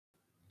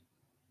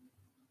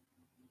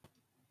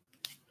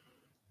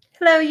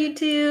Hello,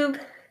 YouTube.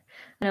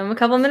 I know I'm a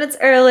couple minutes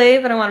early,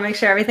 but I want to make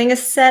sure everything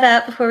is set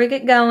up before we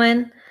get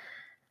going.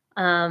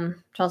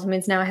 Which also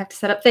means now I have to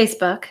set up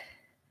Facebook.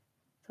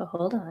 So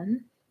hold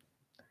on.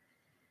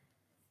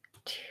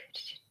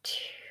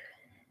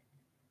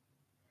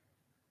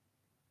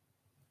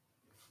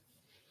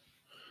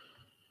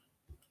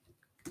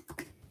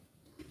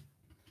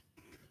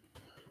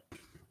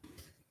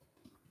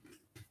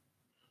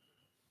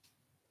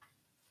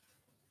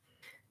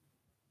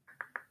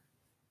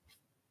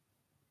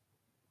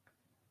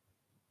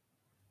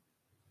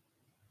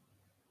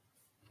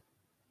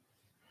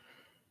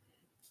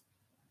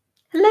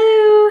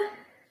 Hello.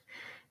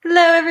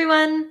 Hello,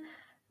 everyone.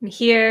 I'm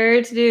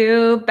here to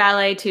do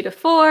ballet 2 to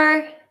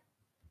 4.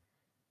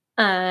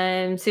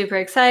 I'm super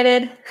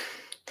excited.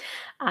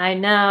 I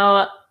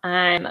know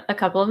I'm a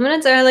couple of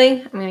minutes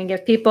early. I'm going to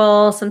give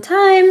people some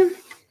time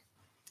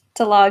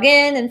to log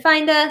in and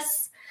find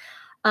us.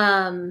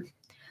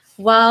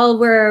 While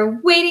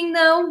we're waiting,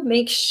 though,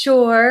 make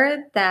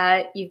sure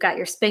that you've got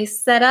your space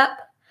set up,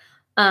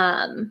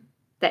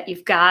 that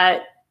you've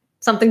got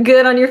something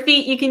good on your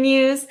feet you can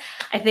use.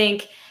 I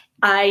think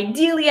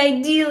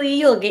ideally,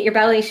 you'll get your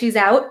ballet shoes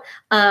out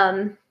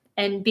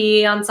and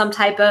be on some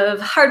type of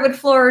hardwood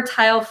floor or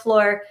tile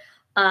floor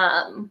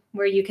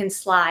where you can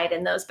slide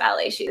in those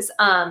ballet shoes.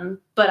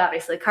 But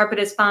obviously, carpet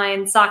is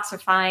fine, socks are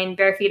fine,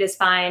 bare feet is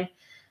fine.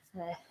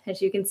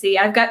 As you can see,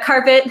 I've got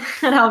carpet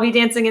and I'll be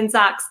dancing in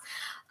socks.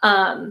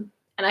 And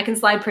I can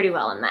slide pretty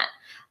well in that.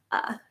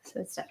 So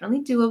it's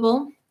definitely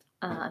doable.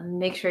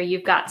 Make sure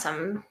you've got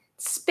some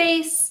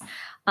space.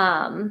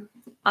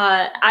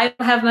 I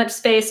don't have much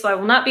space, so I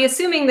will not be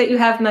assuming that you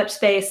have much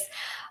space,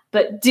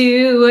 but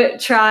do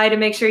try to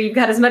make sure you've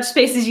got as much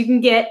space as you can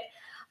get.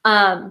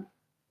 And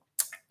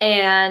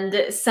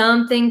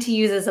something to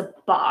use as a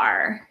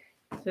bar.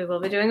 We will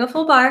be doing a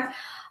full bar.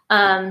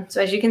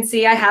 So as you can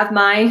see, I have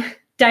my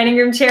dining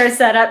room chair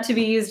set up to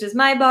be used as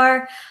my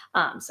bar.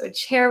 So a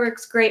chair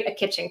works great, a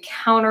kitchen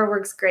counter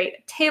works great,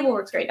 a table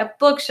works great, a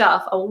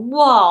bookshelf, a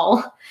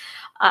wall,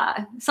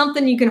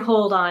 something you can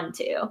hold on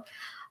to.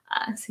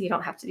 So you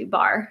don't have to do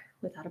bar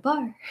without a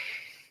bar.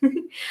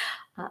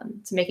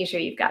 So making sure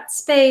you've got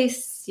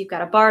space, you've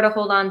got a bar to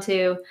hold on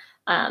to,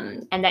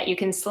 and that you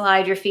can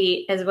slide your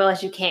feet as well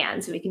as you can.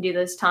 So we can do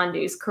those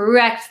tendus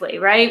correctly,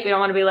 right? We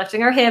don't want to be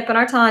lifting our hip on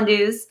our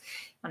tendus.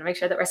 We want to make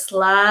sure that we're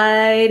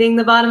sliding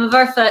the bottom of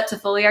our foot to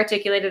fully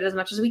articulate it as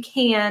much as we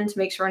can to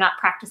make sure we're not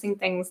practicing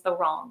things the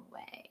wrong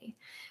way.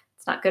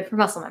 It's not good for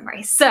muscle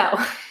memory. So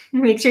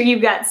make sure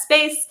you've got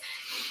space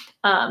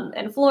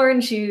and floor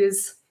and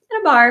shoes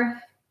and a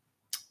bar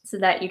so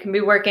that you can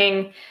be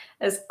working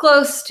as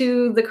close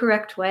to the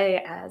correct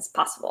way as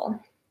possible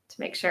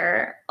to make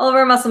sure all of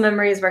our muscle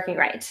memory is working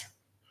right.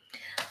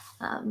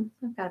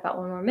 I've got about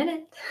 1 more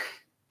minute.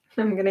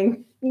 I'm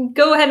going to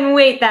go ahead and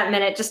wait that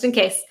minute just in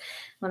case.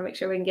 I want to make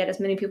sure we can get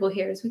as many people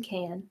here as we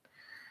can.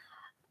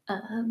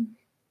 I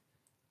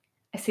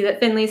see that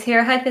Finley's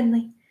here. Hi,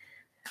 Finley.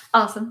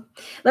 Awesome.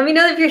 Let me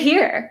know if you're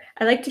here.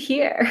 I like to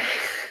hear.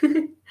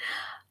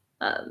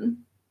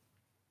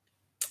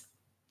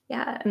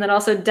 Yeah, and then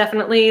also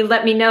definitely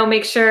let me know,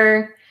 make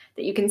sure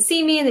that you can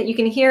see me and that you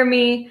can hear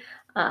me.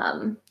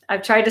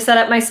 I've tried to set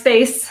up my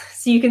space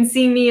so you can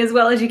see me as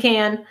well as you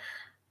can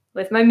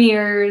with my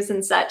mirrors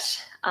and such.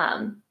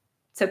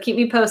 So keep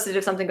me posted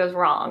if something goes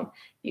wrong.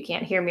 You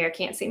can't hear me or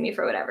can't see me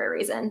for whatever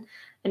reason.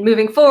 And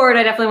moving forward,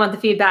 I definitely want the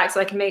feedback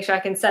so I can make sure I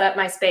can set up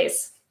my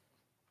space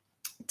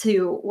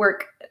to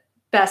work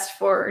best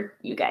for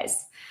you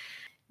guys.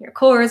 Your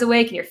core is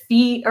awake and your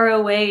feet are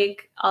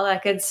awake, all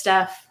that good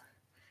stuff.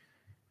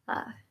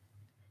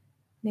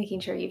 Making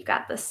sure you've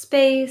got the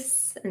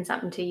space and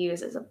something to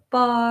use as a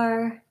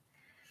bar.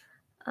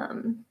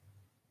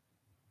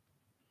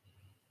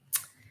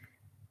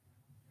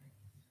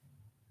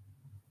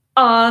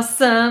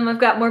 Awesome. I've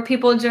got more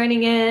people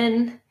joining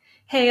in.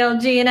 Hey,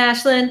 LG and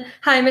Ashlyn.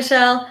 Hi,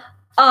 Michelle.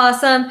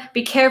 Awesome.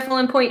 Be careful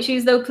in point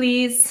shoes, though,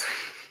 please.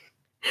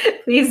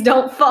 Please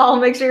don't fall.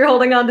 Make sure you're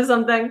holding on to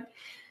something.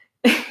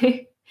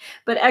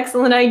 But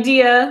excellent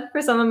idea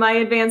for some of my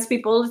advanced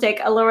people to take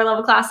a lower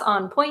level class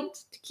on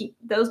point to keep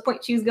those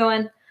point shoes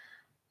going.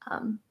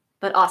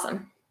 But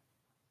awesome.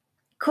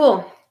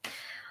 Cool.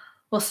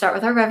 We'll start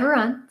with our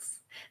reverence.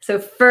 So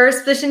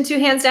first position, 2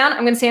 hands down.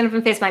 I'm going to stand up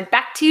and face my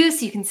back to you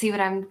so you can see what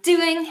I'm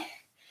doing.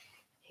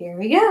 Here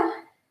we go.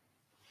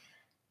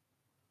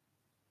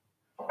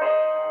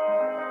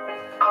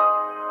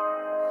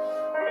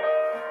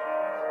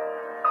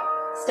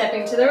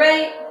 Stepping to the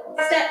right,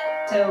 step,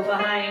 toe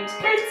behind,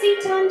 curtsy,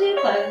 tendu,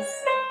 close.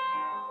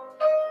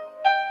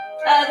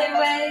 Other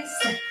way,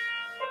 step,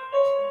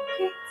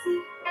 curtsy,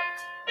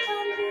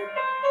 tendu,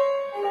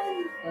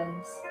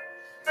 close.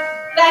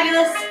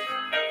 Fabulous.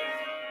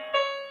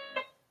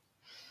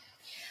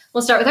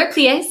 We'll start with our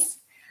pliés.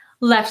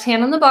 Left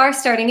hand on the bar,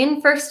 starting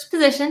in first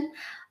position.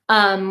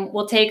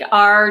 We'll take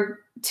our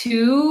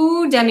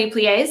 2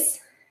 demi-pliés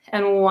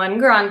and 1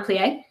 grand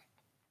plié.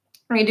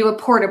 We're going to do a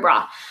port de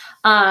bras.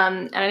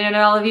 And I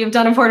know all of you have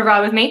done a port de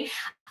bras with me.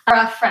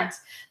 Off front.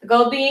 The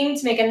goal being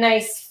to make a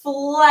nice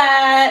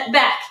flat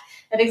back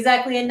at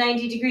exactly a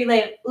 90-degree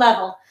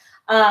level.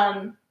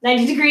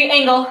 90-degree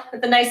angle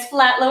with a nice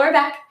flat lower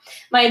back.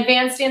 My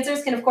advanced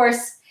dancers can, of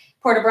course,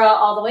 port bras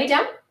all the way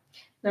down.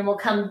 Then we'll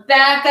come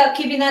back up,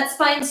 keeping that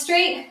spine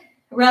straight,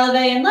 releve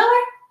and lower,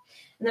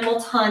 and then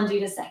we'll tendu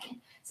to second.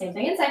 Same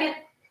thing in second.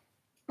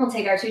 We'll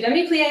take our 2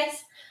 demi-pliés,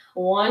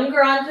 1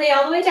 grand plie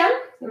all the way down.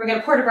 Then we're going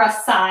to port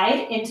bras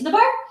side into the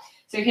bar.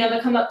 So your hand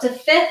will come up to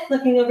 5th,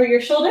 looking over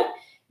your shoulder.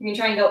 You're going to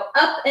try and go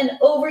up and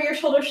over your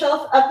shoulder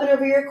shelf, up and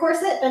over your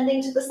corset,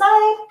 bending to the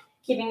side,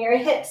 keeping your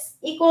hips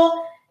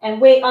equal,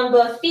 and weight on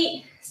both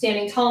feet.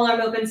 Standing tall,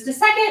 arm opens to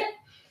second.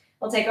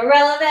 We'll take a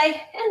releve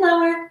and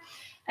lower,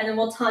 and then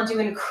we'll tendu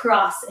and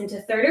cross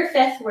into 3rd or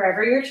 5th,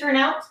 wherever your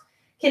turnout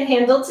can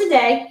handle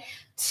today.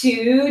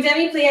 2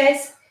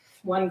 demi-pliés,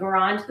 1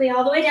 grand plie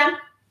all the way down.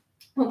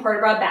 We'll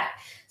port bras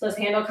back. So this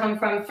hand will come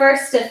from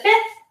 1st to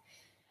 5th.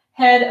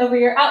 Head over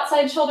your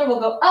outside shoulder will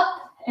go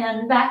up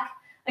and back.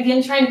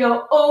 Again, trying to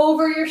go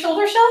over your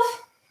shoulder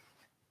shelf,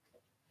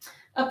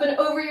 up and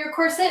over your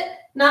corset,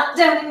 not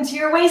down into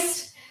your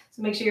waist.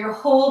 So make sure you're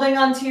holding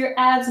onto your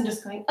abs and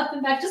just going up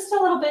and back just a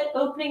little bit,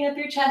 opening up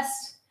your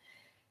chest.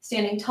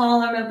 Standing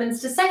tall, arm opens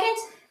to second,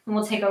 and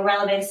we'll take a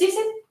releve to susu.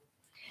 And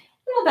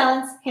we'll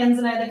balance, hands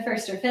in either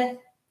 1st or 5th.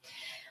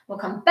 We'll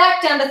come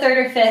back down to 3rd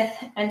or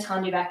 5th and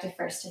tendu back to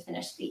 1st to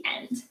finish the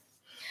end.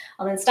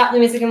 I'll then stop the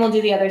music and we'll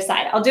do the other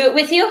side. I'll do it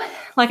with you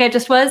like I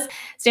just was,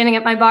 standing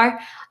at my bar.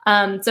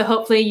 So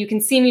hopefully you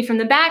can see me from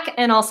the back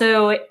and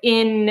also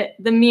in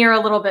the mirror a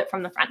little bit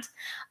from the front.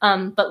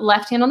 But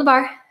left hand on the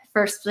bar,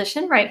 first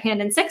position, right hand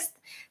in 6th.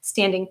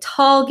 Standing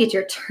tall, get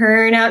your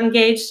turnout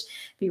engaged.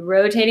 Be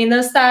rotating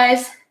those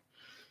thighs.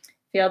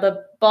 Feel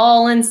the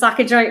ball and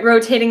socket joint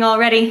rotating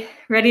already,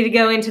 ready to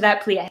go into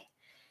that plie.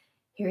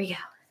 Here we go.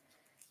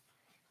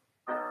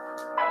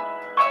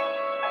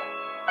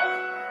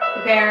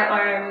 Prepare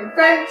arm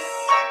first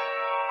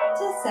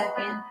to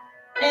second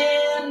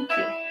and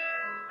plie.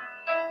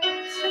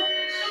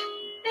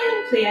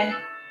 And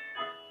plie.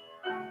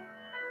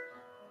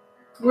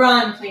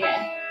 Grand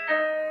plie.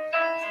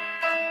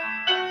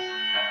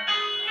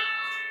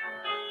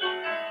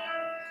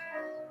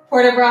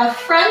 Port bras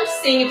front,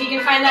 seeing if you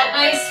can find that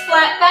nice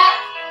flat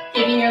back,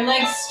 keeping your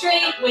legs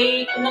straight,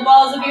 weight in the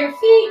balls of your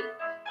feet.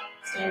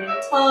 Standing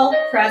tall,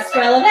 press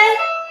releve.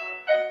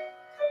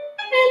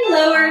 And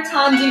lower,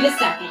 tendu to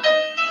second.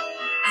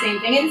 Same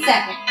thing in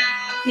second.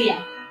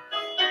 Plie.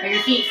 Are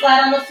your feet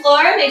flat on the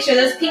floor? Make sure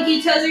those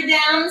pinky toes are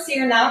down so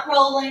you're not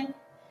rolling.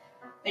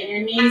 That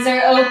your knees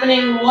are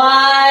opening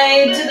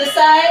wide to the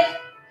side.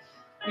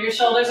 Your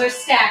shoulders are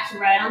stacked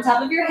right on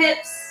top of your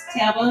hips,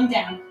 tailbone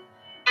down.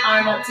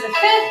 Arm up to the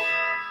 5th,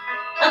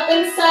 up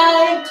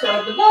inside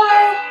toward the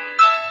bar.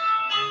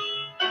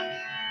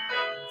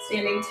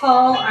 Standing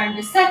tall, arm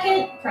to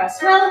second,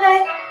 press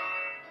releve.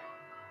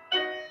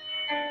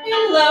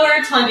 And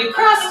lower, tendu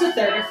cross to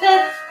 3rd or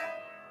 5th.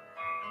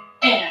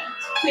 And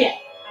plie.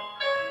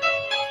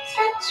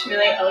 Stretch,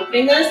 really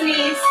opening those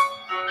knees.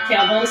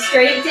 Tailbone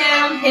straight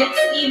down, hips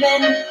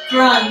even,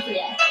 grand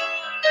plie.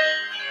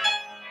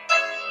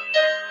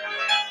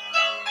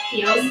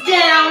 Heels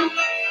down,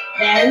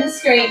 then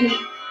straighten.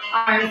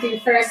 Arm through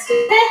 1st to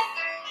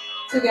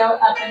 5th to go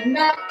up and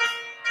back.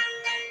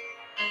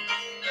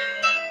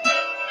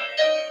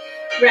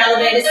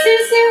 Releve to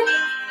susu.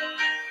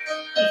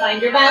 And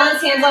find your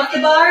balance, hands off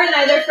the bar in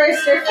either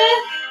 1st or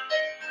 5th.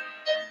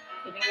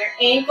 Keeping your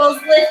ankles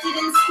lifted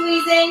and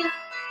squeezing.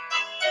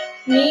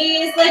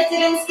 Knees lifted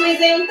and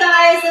squeezing.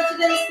 Thighs lifted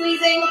and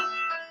squeezing.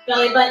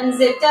 Belly button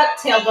zipped up,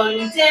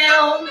 tailbone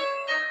down.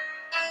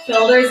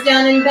 Shoulders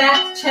down and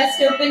back, chest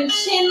open,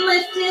 chin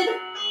lifted.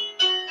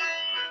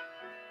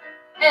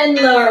 And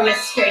lower with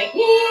straight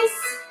knees.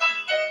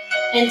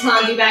 And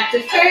tendu back to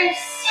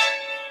 1st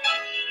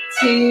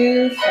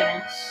to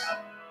finish.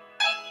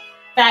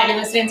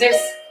 Fabulous, dancers.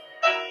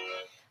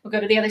 We'll go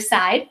to the other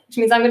side, which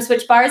means I'm going to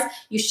switch bars.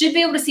 You should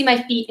be able to see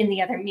my feet in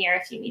the other mirror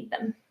if you need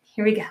them.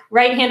 Here we go.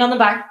 Right hand on the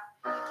bar.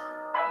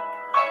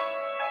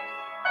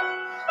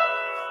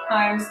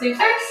 Arms through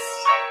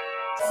 1st,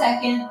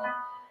 2nd,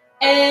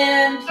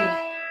 and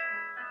plie.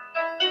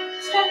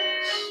 Stretch,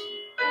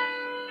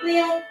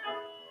 plie.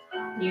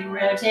 You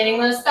rotating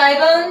those thigh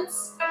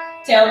bones.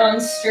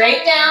 Tailbone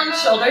straight down,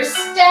 shoulders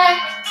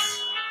stacked.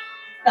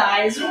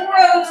 Thighs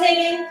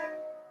rotating.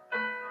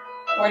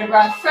 Port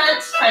bras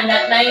front, find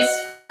that nice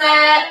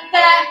flat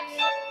back.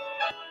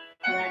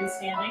 And then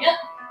standing up.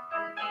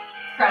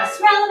 Press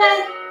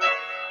releve.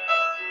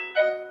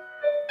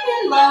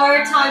 And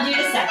lower, tendu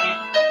to second.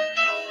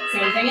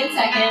 Same thing in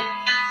second.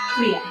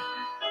 Plie.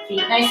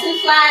 Feet nice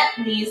and flat,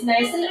 knees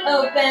nice and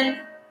open.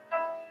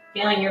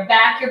 Feeling your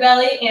back, your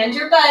belly, and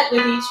your butt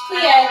with each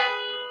plie.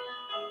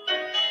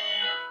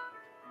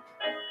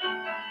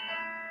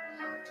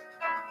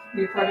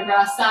 New port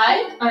bras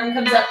side. Arm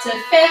comes up to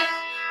 5th.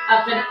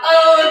 Up and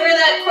over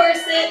that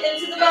corset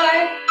into the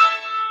bar.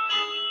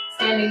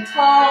 Standing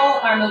tall,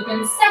 arm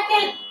open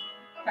 2nd.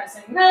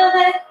 Pressing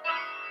releve.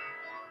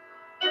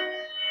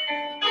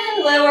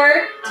 And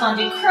lower,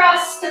 tendu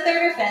cross to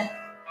 3rd or 5th.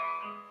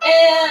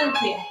 and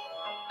plie.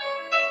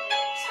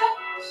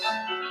 Stretch,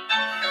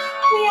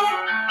 plie.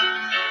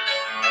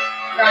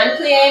 Front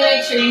plie,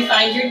 make sure you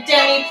find your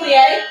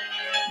demi-plie,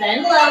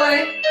 then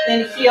lower,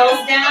 then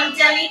heels down,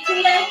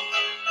 demi-plie,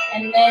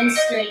 and then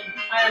straighten.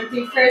 Arm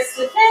through first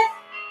to fifth,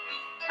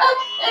 up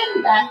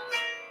and back.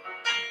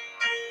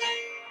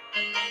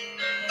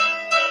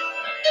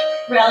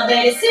 Releve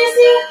to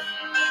Susie,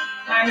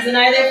 arms in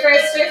either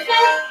first or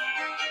fifth,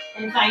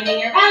 and finding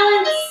your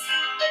balance.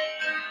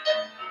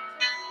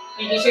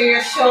 Making sure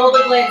your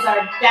shoulder blades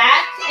are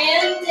back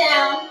and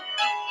down.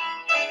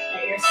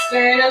 That your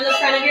sternum, the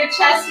front of your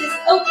chest is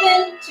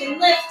open, chin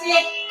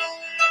lifted,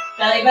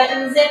 belly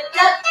button zipped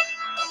up,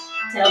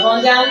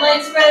 tailbone down,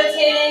 legs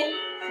rotating,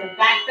 so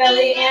back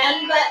belly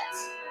and butt.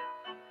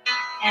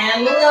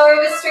 And lower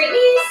with straight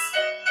knees.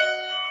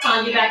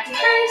 Tendu back to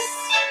first.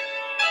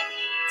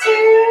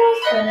 To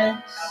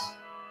finish.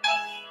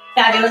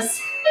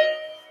 Fabulous.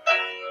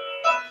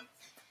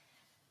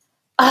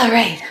 All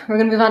right, we're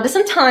gonna move on to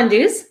some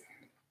tendus.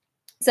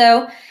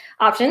 So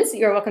options,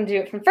 you're welcome to do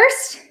it from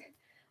first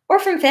or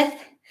from fifth.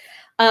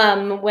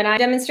 When I'm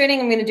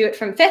demonstrating, I'm gonna do it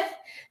from fifth,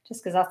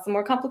 just because that's the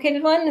more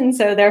complicated one. And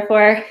so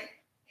therefore,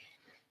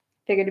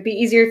 figured it'd be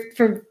easier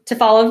to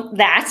follow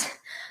that.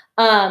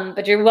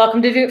 But you're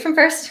welcome to do it from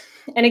first.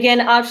 And again,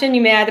 option,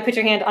 you may either put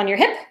your hand on your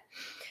hip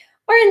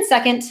or in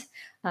second,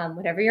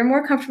 whatever you're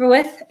more comfortable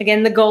with.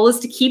 Again, the goal is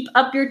to keep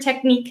up your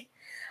technique.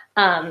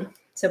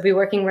 So be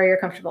working where you're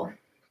comfortable.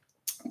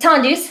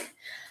 Tendus,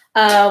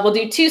 we'll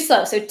do 2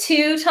 slow. So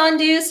 2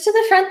 tendus to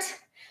the front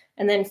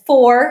and then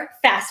 4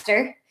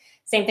 faster.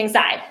 Same thing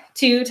side.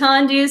 2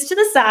 tendus to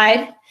the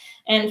side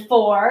and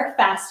 4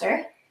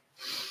 faster.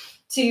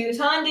 2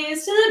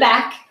 tendus to the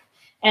back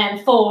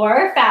and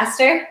 4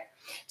 faster.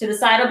 To the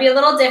side will be a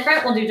little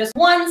different. We'll do just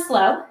 1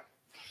 slow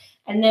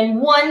and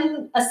then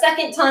a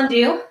second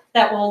tendu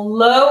that will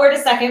lower to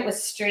second with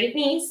straight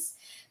knees,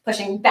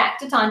 pushing back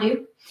to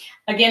tendu.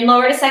 Again,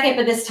 lower to second,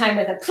 but this time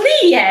with a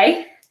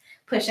plie,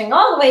 pushing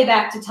all the way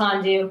back to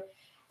tendu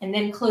and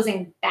then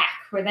closing back.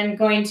 We're then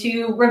going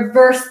to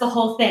reverse the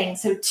whole thing.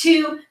 So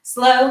 2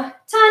 slow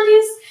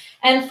tendus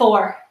and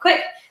 4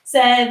 quick,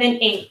 7,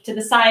 8 to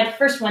the side.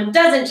 First one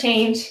doesn't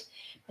change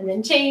and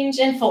then change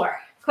and 4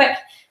 quick.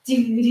 Do,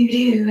 do,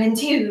 do, and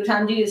 2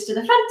 tendus to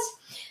the front,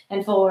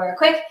 and 4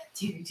 quick,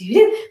 do, do,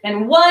 do,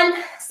 then 1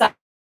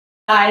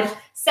 side,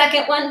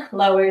 second one,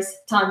 lowers,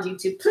 tendu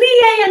to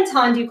plie, and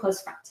tendu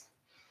close front.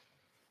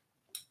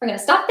 We're gonna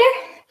stop there.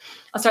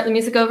 I'll start the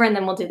music over, and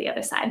then we'll do the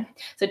other side.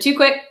 So 2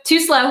 quick,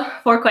 2 slow,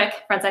 4 quick,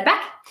 front side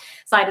back.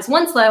 Side is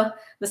 1 slow,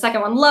 the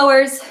second one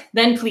lowers,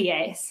 then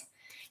plies.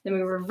 Then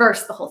we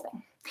reverse the whole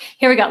thing.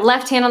 Here we go,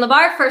 left hand on the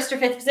bar, first or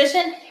fifth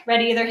position.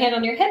 Ready, either hand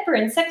on your hip or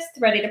in sixth,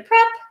 ready to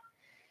prep.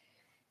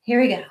 Here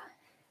we go.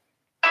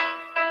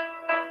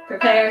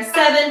 Prepare,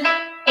 7,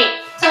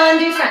 8.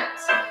 Tendu front,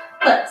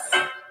 close,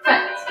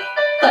 front,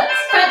 close,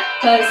 front,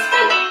 close,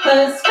 front,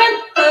 close,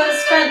 front,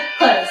 close, front,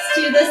 close.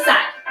 To the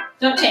side.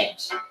 Don't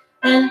change.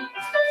 Then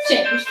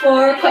change.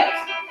 4 quick.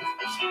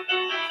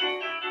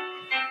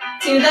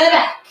 To the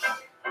back.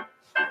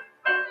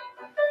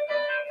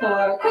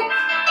 4 quick.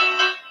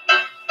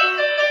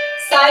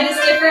 Side is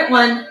different.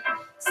 1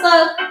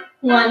 slow,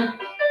 1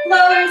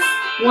 lowers,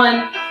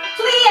 1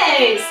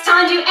 plies,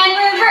 tendu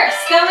and reverse,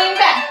 going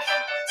back.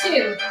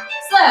 2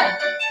 slow,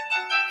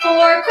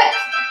 4 quick.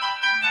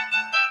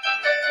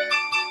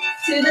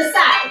 To the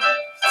side.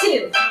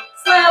 2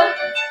 slow,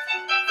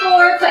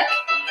 4 quick.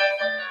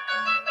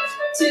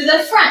 To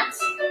the front.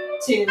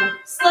 2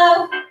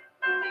 slow,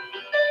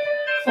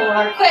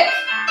 4 quick.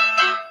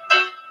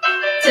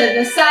 To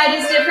the side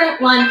is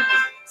different. 1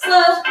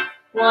 slow,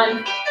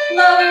 1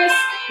 lowers,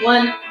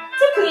 1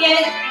 to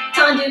plie,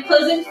 tendu,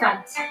 closing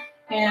front,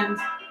 and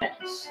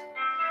finish.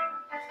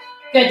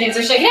 Good,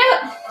 dancers, shake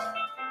it out.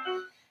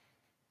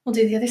 We'll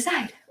do the other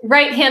side.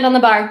 Right hand on the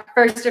bar,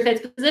 first or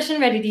fifth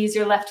position, ready to use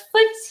your left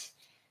foot.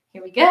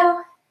 Here we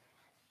go.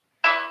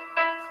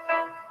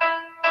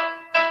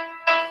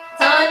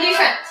 Tendu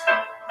front,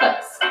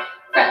 close,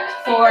 front,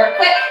 4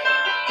 quick.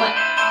 1,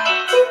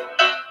 2,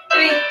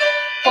 3,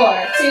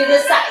 4, to the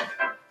side.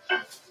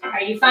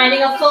 Are you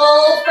finding a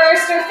full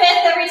first or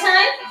fifth every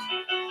time?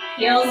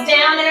 Heels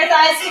down, inner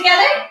thighs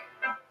together.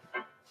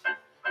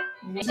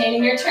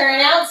 Maintaining your turn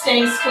out,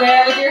 staying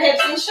square with your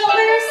hips and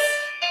shoulders.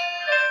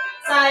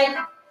 Side,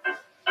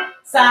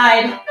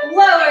 side,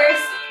 lowers,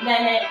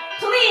 then it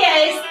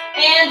plies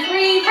and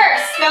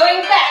reverse,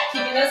 going back,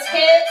 keeping those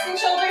hips and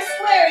shoulders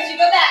square as you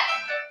go back.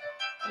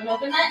 And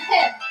open that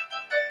hip.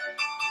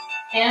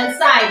 And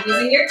side,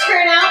 using your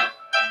turn out,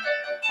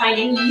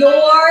 finding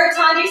your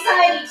tendu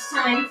side each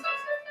time.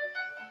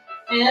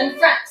 And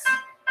front.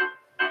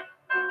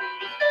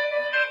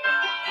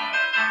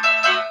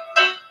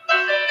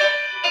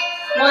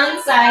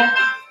 One side,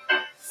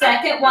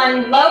 second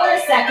one, lower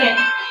second,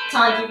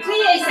 tendu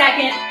plie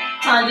second,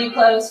 tendu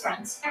close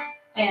front,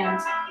 and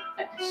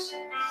finish.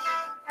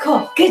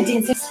 Cool, good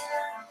dancers.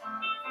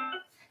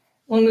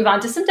 We'll move on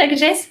to some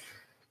dégagés.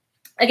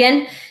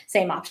 Again,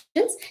 same options.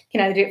 You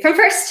can either do it from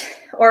first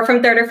or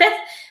from third or fifth.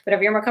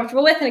 whatever you're more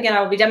comfortable with. And again,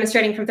 I will be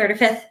demonstrating from third or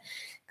fifth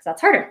because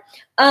that's harder.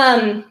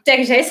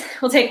 Dégagés,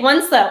 we'll take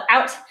one slow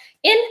out,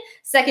 in,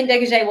 second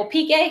dégagé will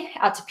piqué,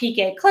 out to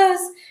piqué, close,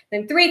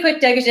 then 3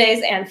 quick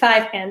dégagés and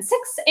 5 and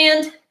 6,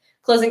 and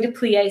closing to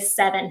plié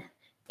 7,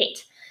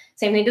 8.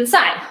 Same thing to the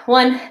side.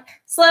 1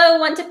 slow,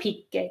 1 to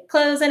piqué,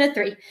 close, and a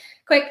 3,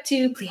 quick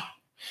to plié.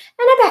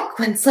 And a back,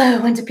 1 slow,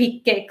 1 to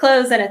piqué,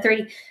 close, and a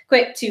 3,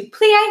 quick to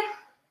plié.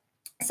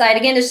 Side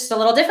again is just a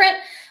little different.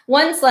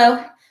 1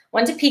 slow,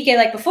 1 to piqué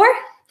like before.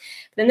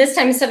 Then this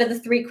time, instead of the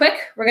 3 quick,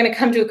 we're going to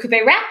come to a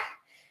coupé wrap,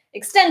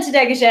 extend to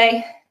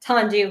dégagé,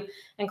 tendu,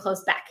 and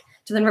close back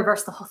to then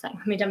reverse the whole thing.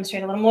 Let me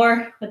demonstrate a little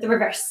more with the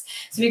reverse.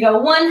 So we go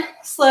 1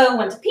 slow,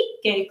 1 to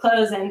piqué,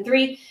 close, and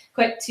 3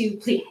 quick to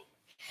plié.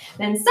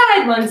 Then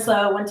side, 1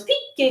 slow, 1 to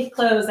piqué,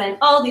 close, and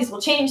all these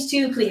will change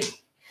to plié.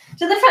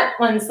 To the front,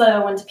 1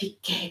 slow, 1 to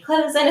piqué,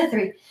 close, and a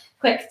 3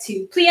 quick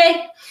to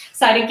plié.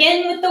 Side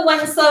again with the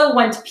 1 slow,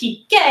 1 to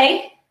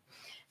piqué.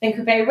 Then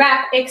coupé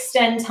wrap,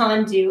 extend,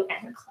 tendu,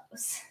 and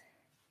close.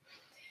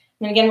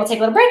 And again, we'll take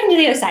a little break and do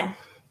the other side.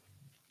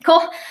 Cool.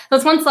 So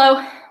it's 1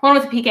 slow, 1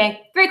 with a piqué,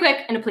 3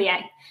 quick, and a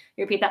plié.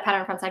 You repeat that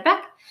pattern front, side,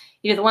 back.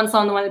 You do the 1 slow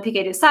and the 1 with the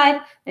piqué to the side.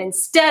 And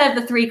instead of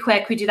the 3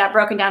 quick, we do that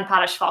broken down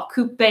pas de cheval,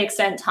 coupé,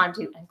 extend,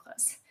 tendu, and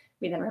close.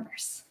 We then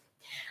reverse.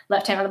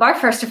 Left hand on the bar,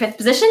 first or fifth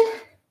position.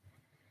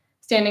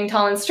 Standing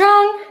tall and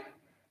strong.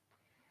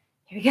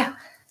 Here we go.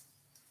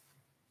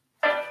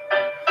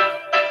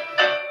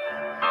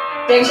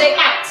 Dégagé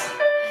out.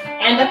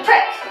 And a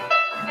prick.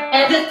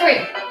 And a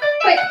 3.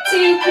 Quick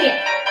to plié.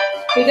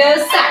 We go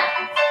side.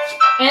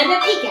 And a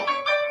piqué.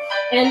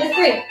 And a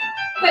 3.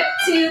 Quick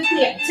to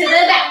plié. To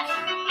the back.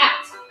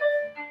 Out.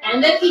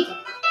 And a piqué.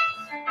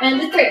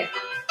 And a 3.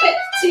 Quick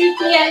to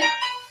plié.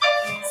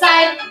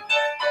 Side.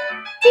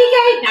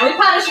 Piqué. Now we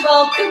pas de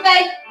cheval. Coupé.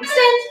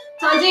 Extend.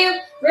 Tendu.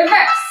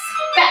 Reverse.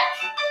 Back.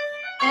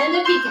 And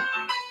a piqué.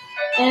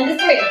 And a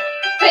 3.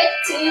 Quick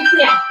to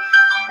plié.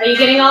 Are you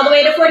getting all the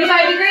way to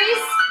 45 degrees?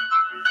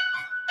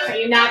 Are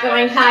you not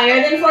going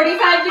higher than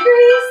 45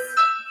 degrees?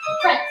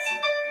 Front.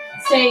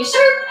 Staying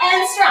sharp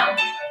and strong.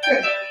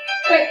 Through.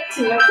 Quick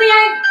to a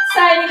plié.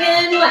 Side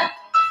again. 1.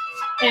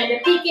 And a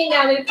piqué.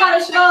 Now we pas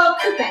de cheval.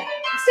 Coupé.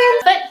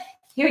 Extend. Foot.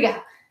 Here we go.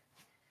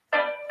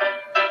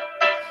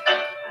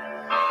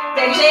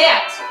 Dégagé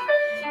out.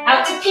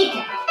 Out to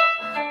piqué.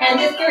 And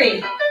a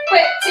 3.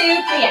 Quick to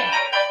plié.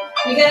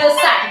 We go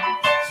side.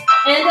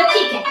 And a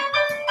piqué.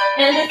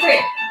 And a 3.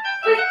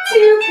 Quick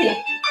to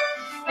plié.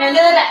 And a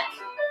back.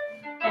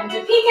 And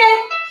a piqué.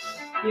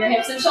 Your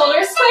hips and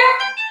shoulders square.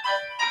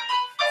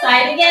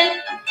 Side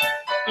again.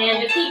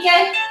 And a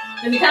piqué.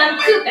 Then we come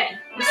coupé.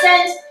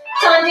 Extend.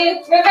 Tendu.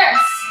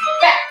 Reverse.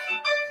 Back.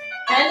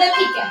 And a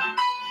piqué.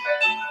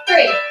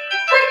 3.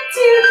 Quick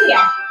to plié.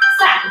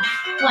 Side.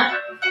 1.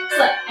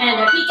 Slip. And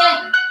a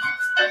piqué.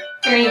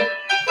 3.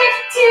 Quick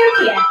to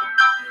plié.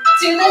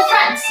 To the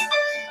front.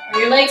 Are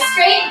your legs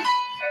straight?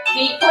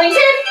 Feet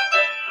pointed.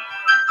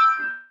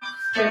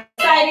 To the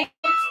side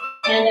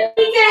and a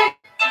piqué.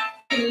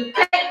 To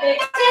quick,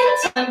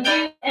 extend,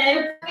 tendu, and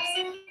reverse.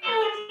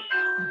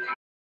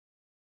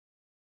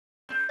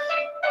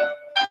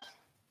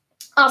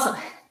 Awesome.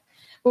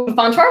 We'll move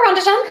on to our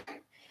rondegem.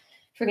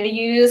 We're going to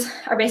use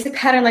our basic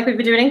pattern like we've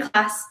been doing in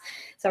class.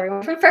 So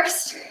everyone from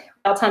first.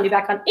 I'll tendu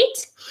back on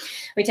 8.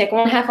 We take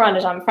 1/2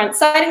 rondegem, front,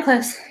 side, and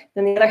close.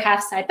 Then the other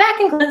half, side, back,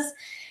 and close.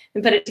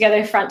 And put it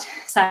together, front,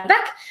 side,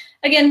 back.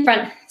 Again,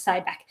 front,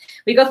 side, back.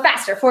 We go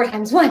faster, 4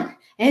 times. 1,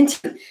 and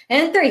 2,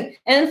 and 3,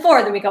 and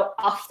 4. Then we go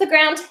off the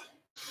ground,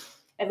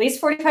 at least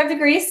 45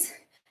 degrees.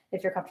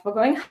 If you're comfortable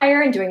going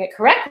higher and doing it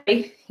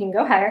correctly, you can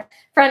go higher.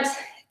 Front,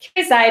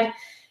 carry side,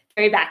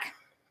 carry back.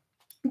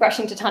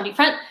 Brushing to tendu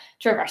front,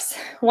 to reverse.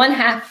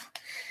 1/2,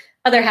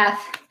 other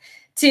half,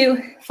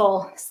 2,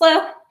 full,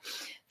 slow,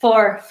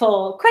 4,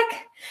 full,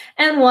 quick,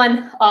 and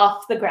 1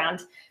 off the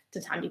ground to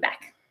tendu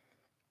back.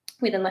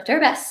 We then lift our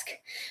desk.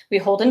 We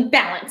hold and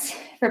balance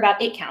for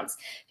about 8 counts.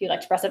 If you'd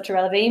like to press up to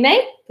releve, you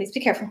may. Please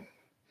be careful.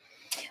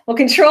 We'll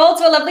control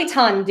to a lovely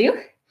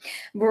tendu.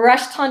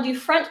 Brush tendu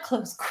front,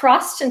 close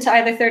crossed into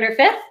either third or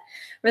fifth.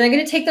 We're then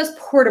going to take those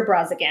port de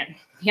bras again.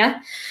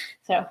 Yeah?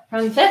 So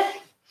from fifth,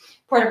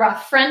 port de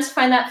bras front,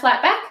 find that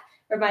flat back,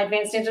 where my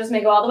advanced stagers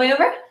may go all the way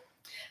over.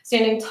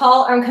 Standing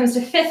tall, arm comes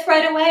to fifth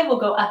right away. We'll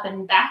go up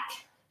and back.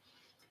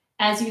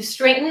 As you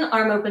straighten,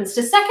 arm opens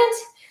to second.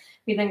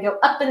 We then go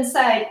up and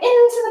side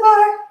into the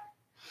bar.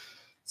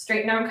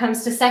 Straighten arm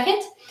comes to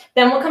second.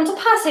 Then we'll come to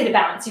passe to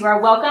balance. You are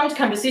welcome to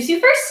come to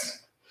susu first,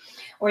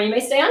 or you may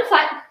stay on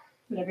flat,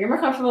 whatever you're more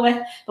comfortable with.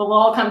 But we'll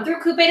all come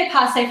through coupé to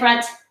passe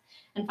front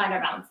and find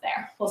our balance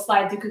there. We'll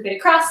slide through coupé to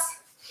cross,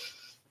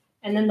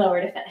 and then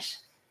lower to finish.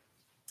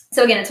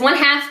 So again, it's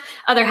 1/2,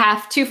 other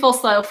half, 2 full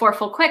slow, 4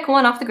 full quick,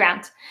 1 off the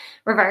ground.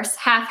 Reverse,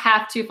 1/2,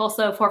 1/2, 2 full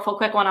slow, 4 full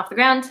quick, 1 off the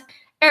ground.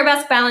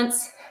 Arabesque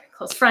balance,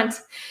 close front,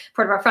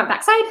 port de bras front,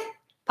 back side.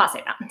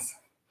 Passe balance.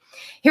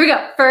 Here we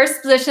go.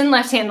 First position,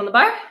 left hand on the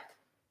bar.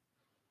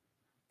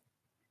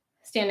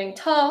 Standing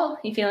tall.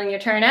 You feeling your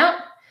turn out?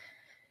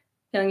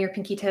 Feeling your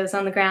pinky toes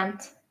on the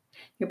ground.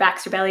 Your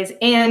backs, your bellies,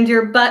 and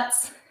your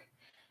butts.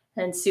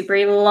 and super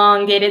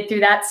elongated through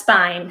that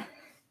spine.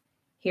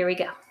 Here we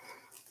go.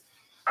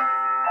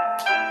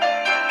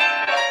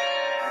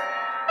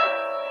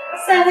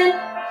 7,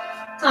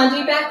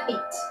 tendu back, 8.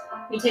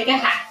 We take a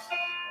half.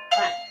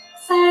 Front,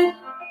 side,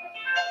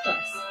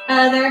 close.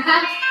 Other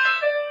half.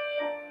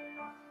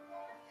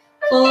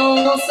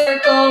 Full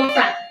circle,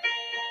 front,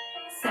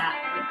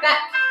 side, back.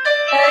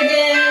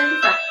 Again,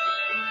 front,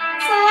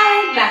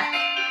 side, back.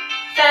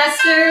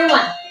 Faster,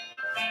 1,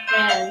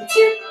 and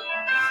 2,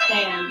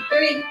 and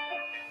 3,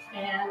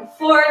 and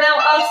 4. Now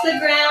off the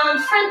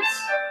ground, front.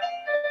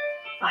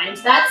 Find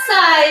that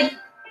side,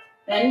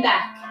 then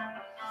back.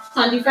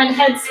 Tendu front,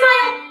 head,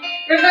 smile.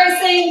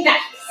 Reversing,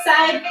 back,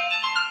 side.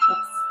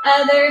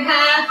 Other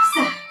half,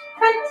 side,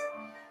 front.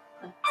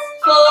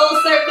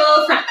 Full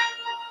circle, front,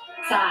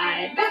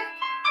 side, back.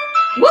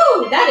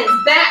 Woo, that is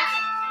back,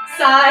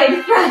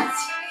 side, front.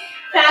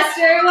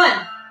 Faster,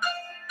 1,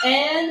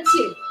 and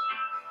 2,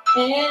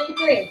 and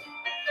 3,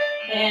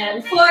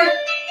 and 4.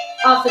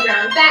 Off the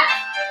ground, back.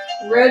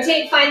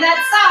 Rotate, find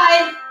that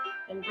side,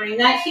 and bring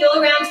that heel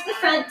around to the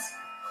front.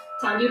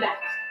 Tendu back.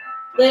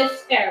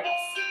 Lift, arabesque.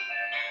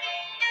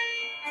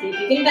 See if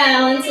you can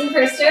balance in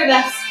first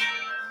arabesque.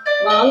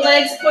 Long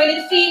legs,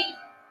 pointed feet,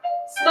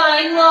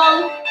 spine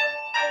long.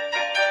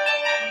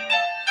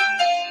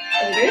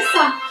 Fingers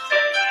soft.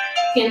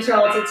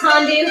 Control to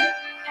tendu.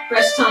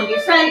 Brush tendu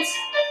front.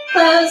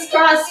 Close,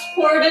 cross,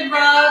 ported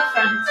rock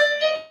front.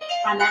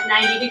 On that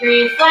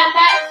 90-degree flat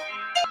back.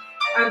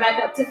 Arm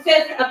back up to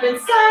 5th, up and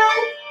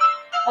side.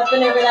 Up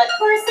and over that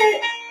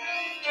corset.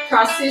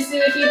 Cross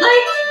susu if you'd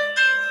like.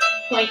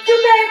 Point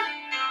coupe.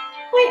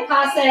 Point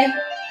passe.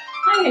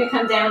 I'm going to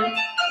come down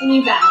and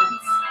you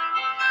balance.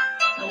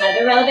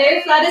 Another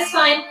elevator flat is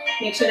fine.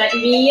 Make sure that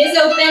knee is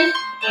open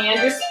and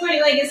your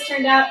supporting leg is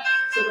turned out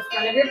so the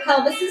front of your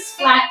pelvis is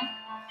flat.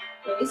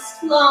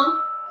 Waist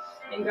long.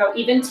 And grow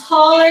even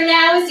taller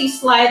now as you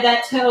slide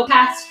that toe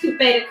past coupe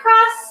to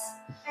cross.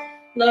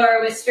 Lower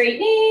with straight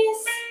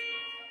knees.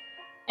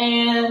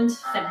 And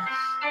finish.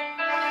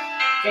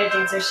 Good,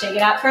 dancers, shake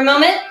it out for a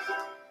moment.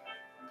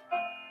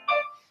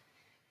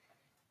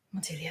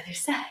 We'll do the other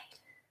side.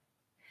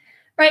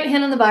 Right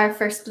hand on the bar,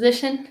 first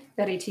position.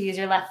 Ready to use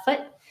your left foot.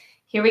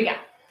 Here we go.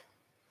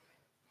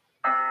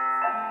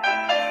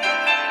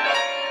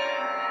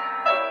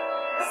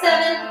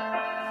 7,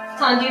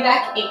 tendu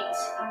back, 8.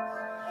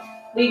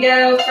 We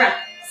go front,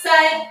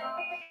 side,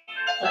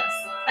 close.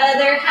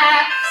 Other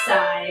half,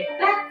 side,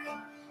 back,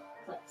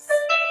 close.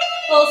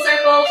 Full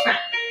circle, front,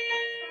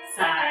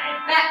 side,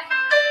 back.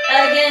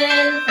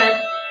 Again,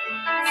 front,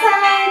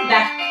 side,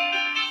 back.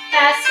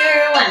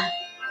 Faster, 1,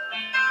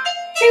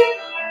 2,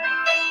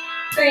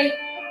 3,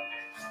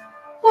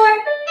 4.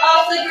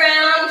 Off the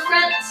ground,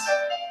 front,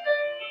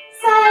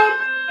 side,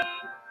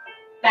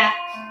 back.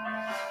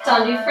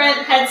 Tendu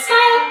front, head,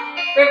 smile.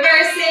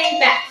 Reversing,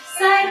 back,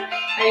 side.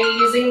 Are you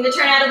using the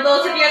turn out of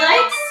both of your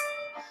legs?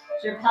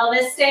 Is your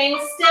pelvis staying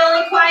still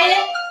and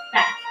quiet?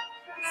 Back,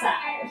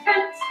 side,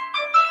 front,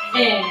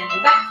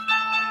 and back,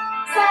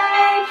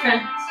 side,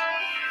 front.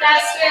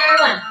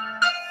 Faster, 1,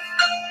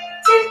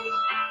 2,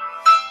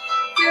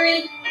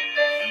 3,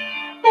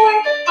 4.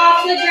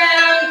 Off the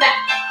ground, back,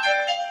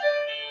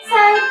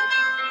 side,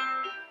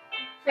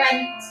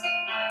 front,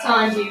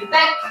 tendu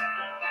back,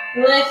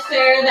 lift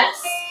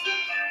arabesque.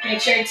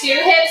 Make sure 2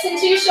 hips and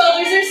 2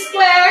 shoulders are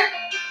square.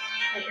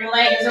 And your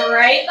leg is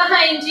right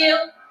behind you,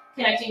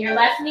 connecting your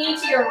left knee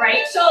to your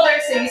right shoulder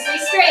so you stay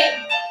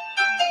straight.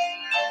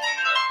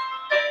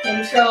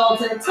 Control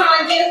to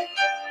tendu.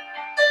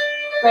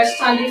 Brush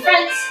tendu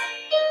front,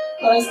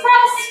 close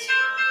crossed,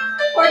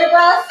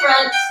 vertebra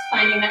front,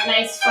 finding that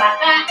nice flat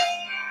back.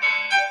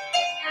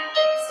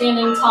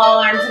 Standing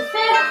tall, arms to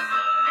 5th.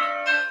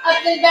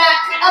 Up and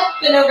back,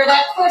 up and over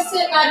that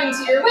corset, not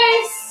into your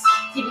waist.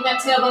 Keeping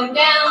that tailbone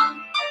down.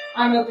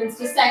 Arm opens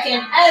to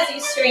 2nd as you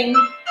straighten.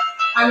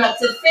 Arm up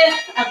to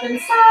 5th, up and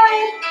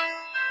side.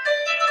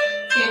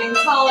 Standing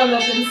tall, arm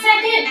open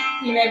 2nd.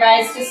 You may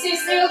rise to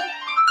susu.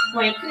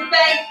 Point coupe,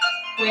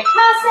 point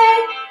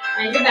passe.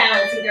 Find your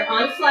balance, either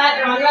on flat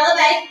or on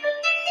releve.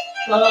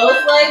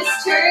 Both legs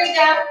turned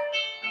out.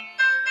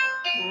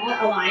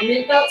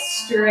 Alignment belt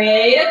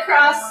straight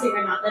across so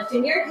you're not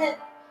lifting your hip.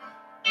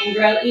 And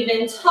grow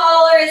even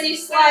taller as you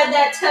slide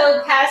that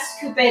toe past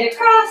coupe to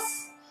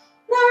cross.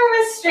 Lower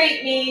with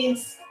straight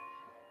knees.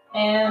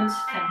 And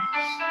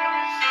finish.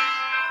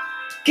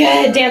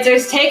 Good,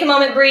 dancers. Take a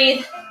moment,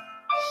 breathe.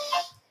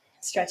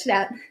 Stretch it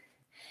out.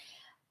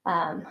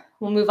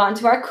 We'll move on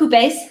to our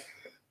coupes.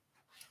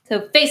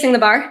 So facing the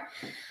bar.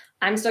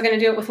 I'm still going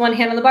to do it with one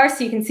hand on the bar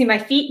so you can see my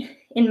feet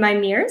in my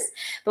mirrors.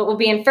 But we'll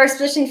be in first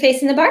position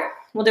facing the bar.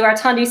 We'll do our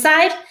tendu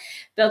side,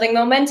 building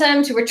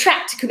momentum to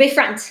retract, coupe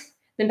front.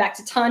 Then back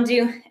to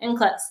tendu and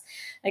close.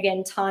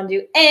 Again,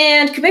 tendu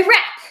and coupe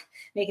wrap,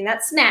 making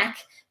that smack.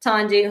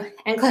 Tendu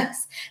and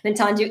close. Then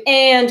tendu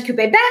and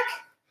coupe back.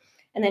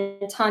 And then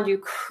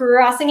tendu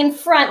crossing in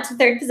front to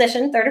 3rd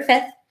position, 3rd or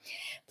 5th.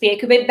 Plie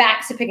coupe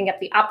back, so picking up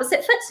the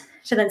opposite foot.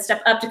 So then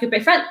step up to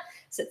coupe front,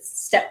 So it's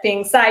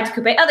stepping side to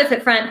coupe, other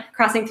foot front,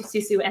 crossing through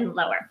susu and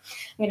lower.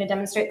 I'm going to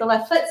demonstrate the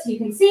left foot so you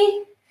can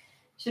see.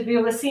 Should be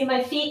able to see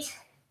my feet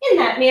in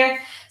that mirror.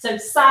 So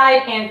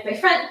side and coupe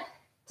front,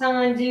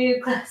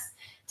 tendu, close,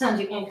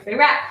 tendu and coupe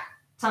wrap,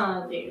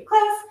 tendu,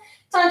 close,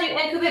 tendu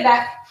and coupe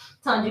back,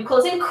 tendu,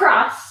 close and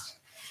crossed.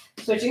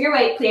 Switching your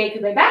weight, plie,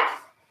 coupe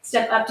back,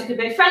 step up to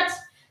coupe front,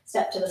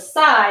 step to the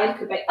side,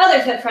 coupe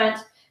other foot front,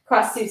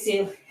 cross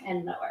susu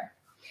and lower.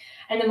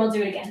 And then we'll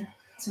do it again.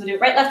 So we'll do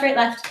it right,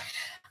 left.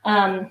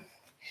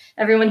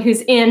 Everyone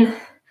who's in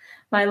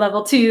my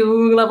level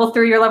 2, level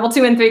 3, or level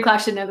 2 and 3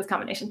 class should know this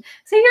combination.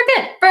 So you're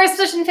good. First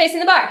position facing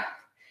the bar.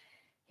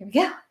 Here we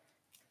go.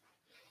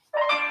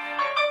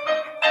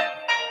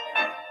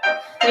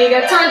 There you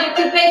go. Tendu,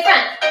 coupe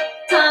front,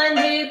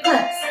 tendu,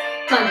 close,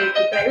 tendu,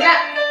 coupe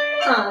wrap,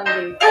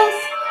 tendu,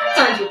 close,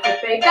 tendu,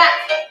 coupe back,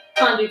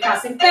 tendu,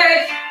 crossing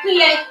third,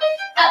 plie,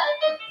 up,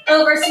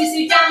 over,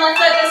 susu, down, left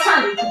leg is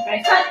tendu,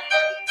 coupe front,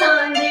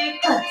 tendu,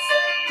 close,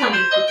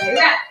 tendu, coupe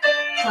wrap,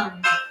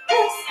 tendu,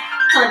 close,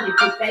 tendu,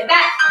 coupe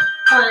back,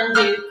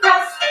 tendu,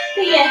 cross,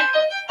 plie,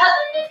 up,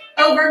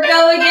 over,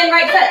 go again,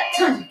 right foot,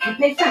 tendu,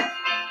 coupe front,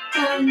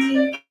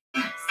 tendu,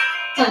 close,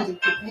 tendu,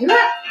 coupe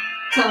wrap,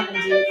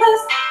 tendu,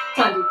 close,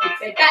 tendu,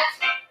 coupe back,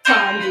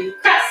 tendu,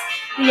 cross,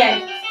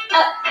 plie,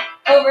 up,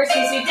 over,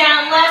 susu,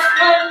 down,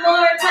 left, one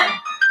more time.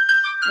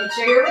 Make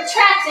sure you're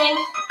retracting,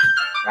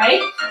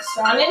 right?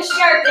 Strong and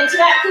sharp into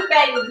that coupe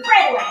right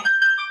away.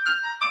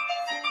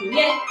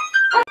 Yeah.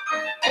 Up,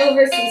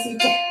 over, susu,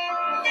 down.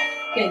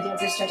 Good,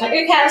 dancer, stretch out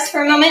your calves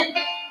for a moment.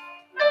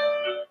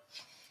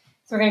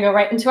 So we're gonna go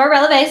right into our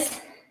releves.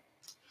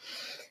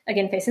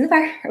 Again, facing the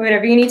bar, or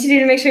whatever you need to do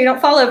to make sure you don't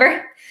fall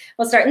over.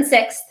 We'll start in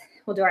 6th.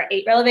 We'll do our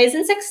 8 releves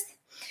in 6th.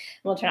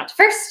 We'll turn out to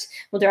 1st.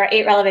 We'll do our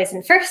 8 releves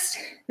in 1st.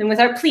 Then with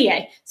our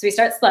plie. So we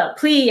start slow.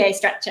 Plie,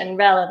 stretch, and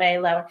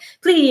releve, lower.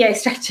 Plie,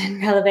 stretch,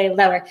 and releve,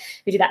 lower.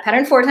 We do that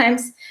pattern 4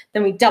 times.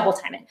 Then we double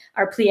time it.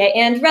 Our plie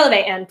and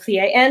releve, and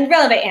plie and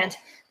releve, and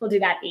we'll do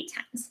that 8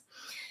 times.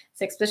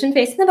 6th position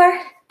facing the bar.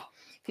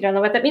 If you don't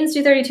know what that means,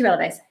 do 32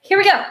 releves. Here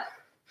we go.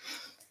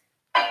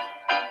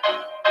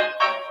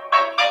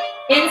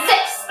 In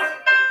 6th.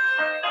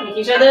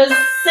 Making sure those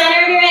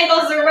center of your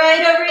ankles are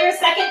right over your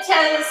second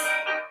toes.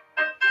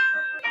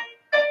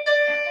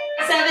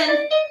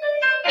 7,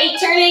 8,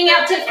 turning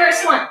out to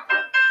first one.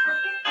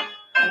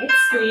 Right,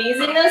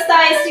 squeezing those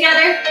thighs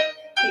together,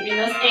 keeping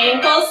those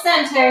ankles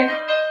centered.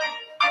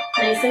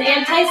 Nice and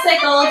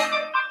anti-cycled.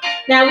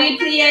 Now we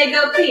plie,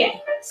 go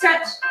plie.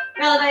 Stretch,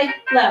 releve,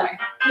 lower.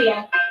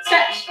 Plie,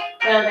 stretch,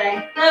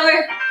 releve,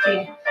 lower.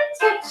 Plie,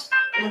 stretch,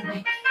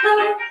 releve,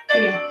 lower.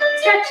 Plie,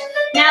 stretch.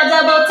 Now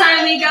double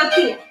time we go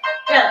plie,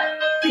 releve,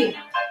 plie,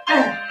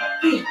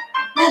 releve,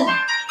 plie,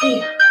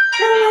 releve,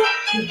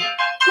 plie,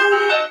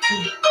 releve,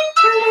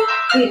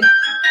 plie,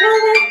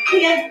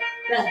 releve,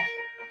 plie.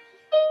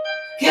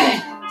 Good.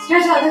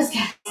 Stretch out those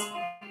calves.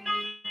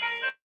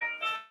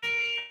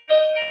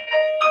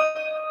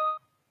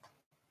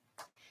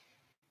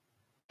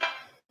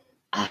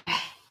 All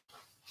right.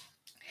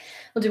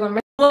 We'll do one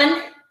more.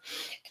 1.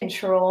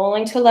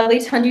 Controlling to lovely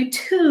tendu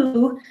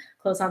 2.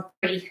 Close on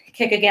 3.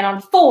 Kick again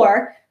on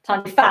 4.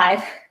 Tendu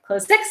 5.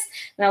 Close 6.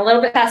 And a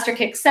little bit faster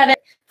kick 7.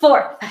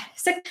 4, 5,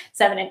 6,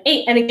 7, and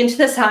 8. And again to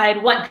the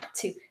side. 1,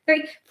 2,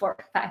 3,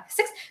 4, 5,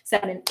 6,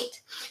 7, and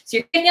 8. So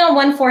you're kicking on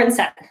 1, 4, and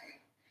 7.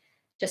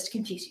 Just to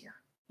confuse you.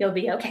 You'll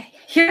be okay.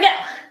 Here we go.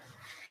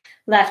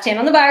 Left hand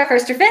on the bar,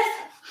 1st or 5th.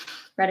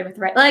 Ready with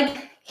the right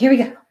leg. Here we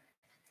go.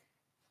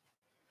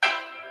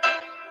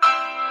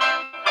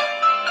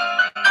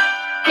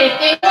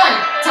 Kicking 1,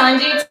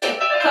 tendu 2,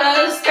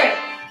 close 3.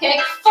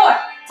 Kick 4,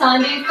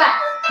 tendu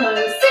 5, close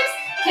 6.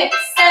 Kick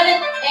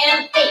 7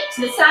 and 8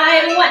 to the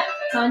side. 1,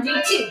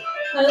 tendu 2,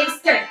 close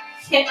 3.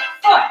 Kick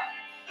 4,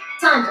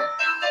 tendu,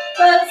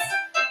 close.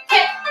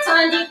 Kick,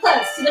 tendu,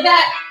 close to the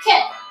back.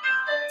 Kick,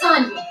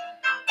 tendu,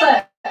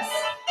 close.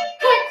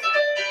 Kick,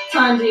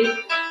 tendu,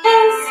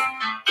 close.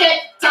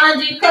 Kick,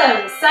 tendu,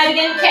 close. Side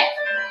again. Kick,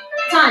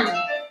 tendu,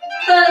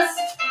 close.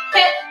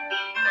 Kick,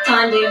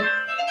 tendu,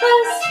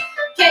 close.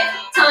 Kick,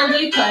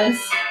 tendu,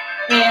 close.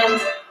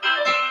 And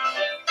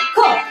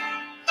cool.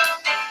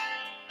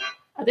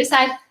 Other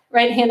side.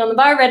 Right hand on the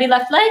bar. Ready,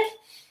 left leg.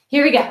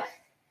 Here we go.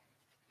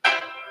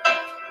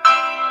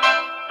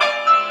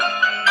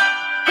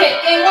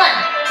 Kicking 1,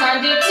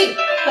 tendu 2,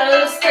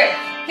 close 3.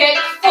 Kick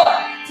 4,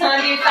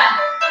 tendu 5,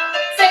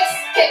 6.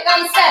 Kick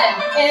on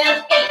 7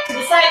 and 8 to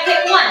the side.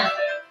 Kick 1,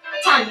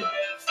 tendu,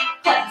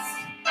 close.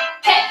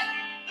 Kick,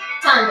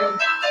 tendu,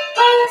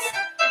 close.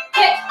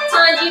 Kick,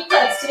 tendu,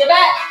 close to the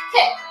back.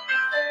 Kick,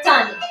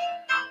 tendu,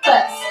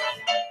 close.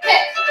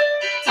 Kick,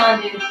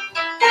 tendu,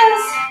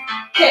 close.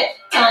 Kick,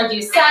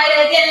 tendu,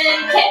 side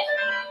again. Kick,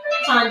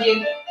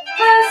 tendu,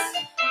 close.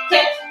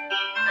 Kick,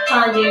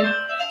 tendu,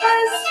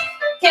 close.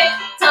 Kick,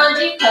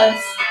 tendu,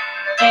 close.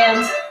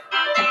 And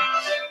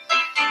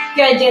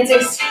good,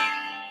 dancers.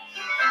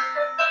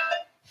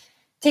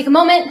 Take a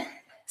moment,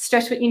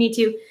 stretch what you need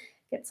to.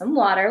 Get some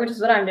water, which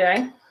is what I'm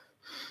doing.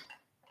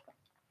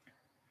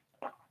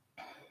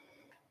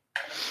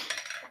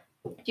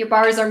 If your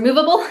bars are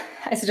movable,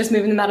 I suggest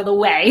moving them out of the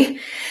way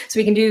so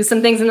we can do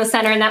some things in the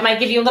center, and that might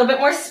give you a little bit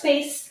more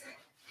space.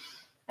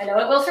 I know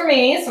it will for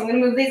me, so I'm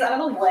going to move these out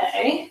of the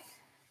way.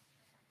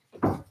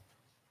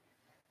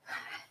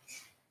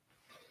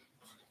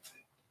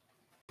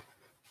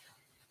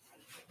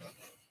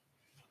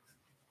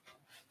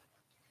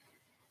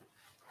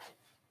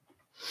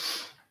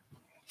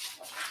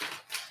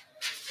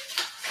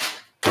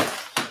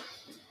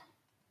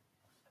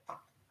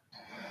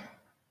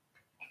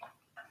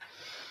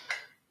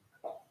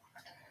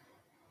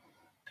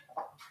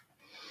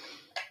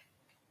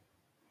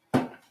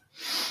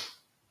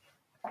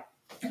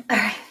 All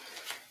right,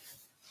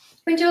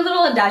 we're going to do a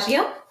little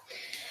adagio.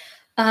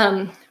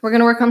 We're going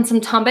to work on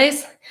some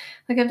tombes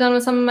like I've done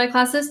with some of my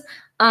classes.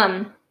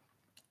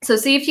 So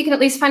see if you can at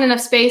least find enough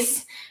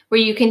space where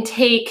you can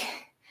take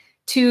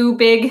 2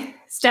 big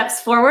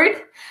steps forward.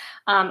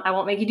 I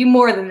won't make you do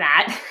more than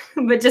that,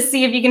 but just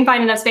see if you can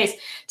find enough space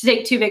to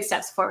take 2 big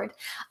steps forward.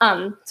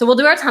 So we'll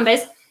do our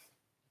tombes,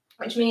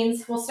 which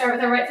means we'll start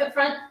with our right foot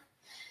front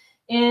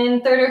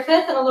in 3rd or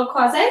 5th and a little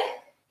croisé.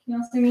 Can you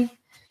all see me?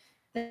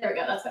 There we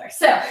go, that's better.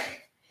 So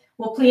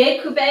we'll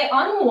plie coupe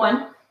on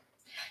 1.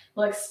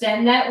 We'll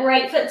extend that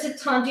right foot to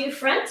tendu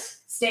front,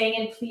 staying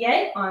in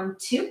plie on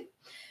 2.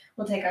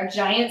 We'll take our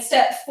giant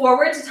step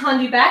forward to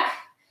tendu back,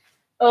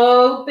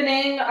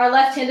 opening our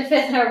left hand to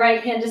 5th and our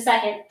right hand to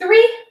 2nd.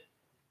 3.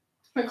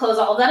 We'll close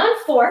all of that on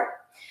 4.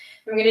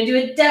 We're going to do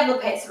a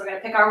développé. So we're going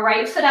to pick our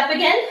right foot up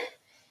again,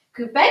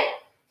 coupe.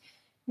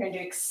 We're going to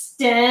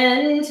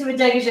extend to a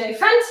dégagé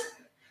front,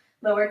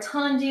 lower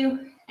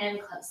tendu, and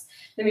close.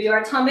 Then we do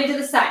our tombe to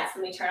the sides.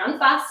 Then we turn en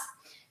face.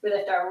 We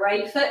lift our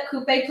right foot,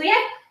 coupe, plie.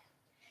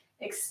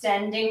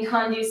 Extending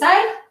tendu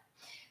side.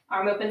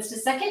 Arm opens to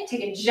 2nd.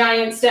 Take a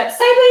giant step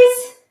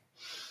sideways.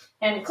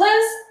 And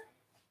close.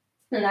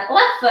 Then that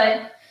left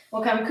foot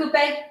will come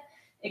coupe.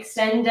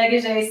 Extend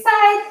dégagé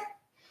side.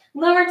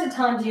 Lower to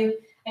tendu.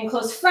 And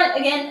close front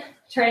again.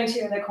 Turning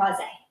to the croisé.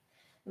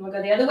 Then we'll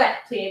go the other way.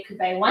 Plie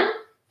coupe 1.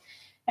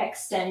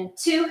 Extend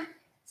 2.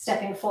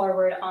 Stepping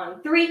forward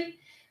on 3.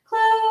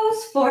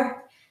 Close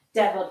 4.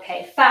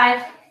 Développé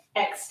 5.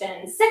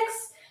 Extend 6.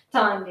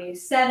 Tendu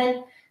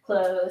 7.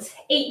 Close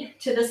 8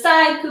 to the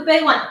side, coupe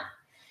 1.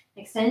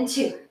 Extend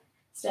 2.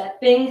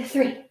 Stepping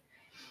 3.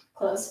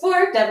 Close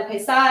 4.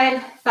 Développé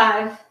side.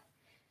 5,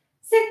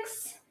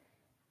 6,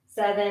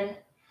 7,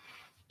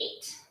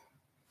 8.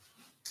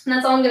 And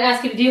that's all I'm going to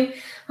ask you to do.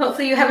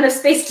 Hopefully you have enough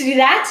space to do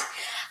that.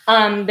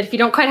 But if you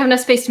don't quite have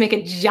enough space to make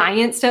a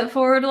giant step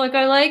forward like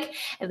I like,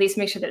 at least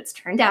make sure that it's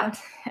turned out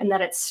and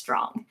that it's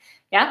strong.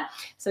 Yeah?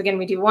 So again,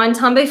 we do 1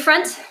 tombe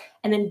front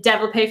and then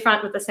développé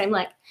front with the same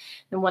leg.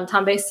 Then 1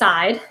 tombe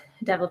side,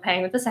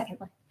 développé with the 2nd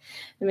leg.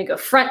 Then we go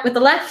front with the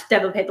left,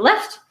 développé the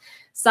left,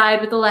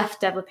 side with the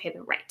left, développé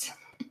the right.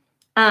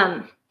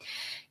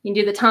 You can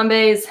do the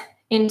tombes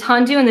in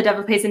tendu and the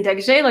développés in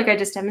dégagé like I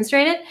just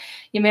demonstrated.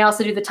 You may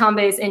also do the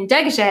tombes in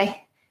dégagé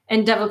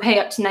and développé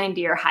up to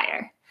 90 or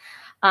higher.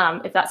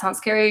 If that sounds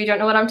scary or you don't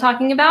know what I'm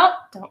talking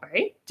about, don't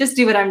worry. Just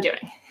do what I'm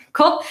doing.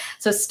 Cool?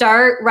 So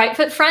start right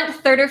foot front,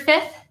 3rd or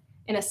 5th,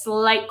 in a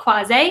slight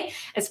croisé,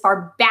 as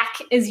far back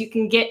as you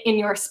can get in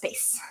your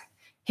space.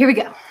 Here we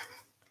go.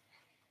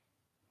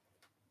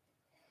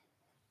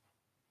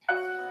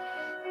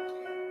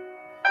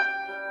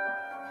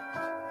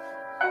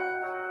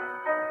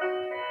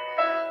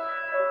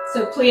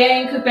 So plie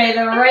and coupe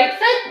the right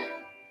foot,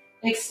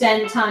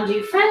 extend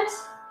tendu front,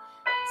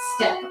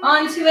 step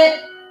onto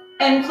it,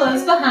 and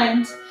close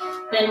behind.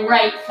 Then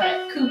right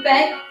foot coupe,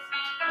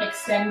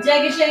 extend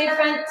dégagé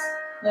front,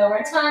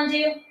 lower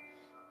tendu,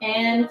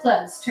 and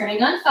close.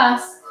 Turning en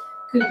face,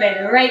 coupe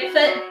the right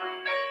foot,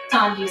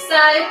 tendu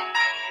side,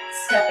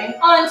 stepping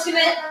onto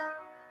it,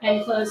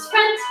 and close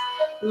front.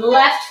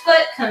 Left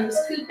foot comes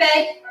coupe,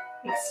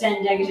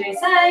 extend dégagé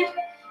side,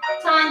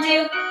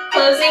 tendu,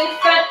 closing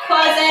front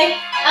croisé,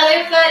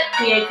 other foot,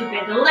 plie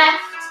coupe the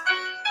left,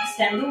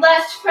 extend the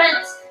left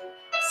front,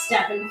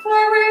 stepping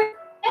forward,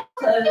 and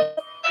close.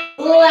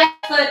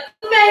 Left foot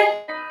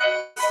coupe,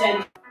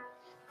 extend,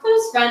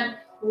 close front,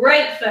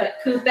 right foot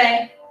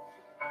coupe,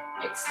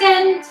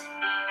 extend,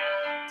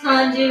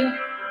 tendu,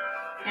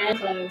 and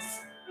close,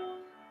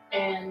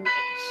 and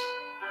finish.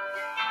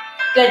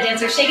 Good,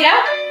 dancers, shake it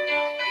out.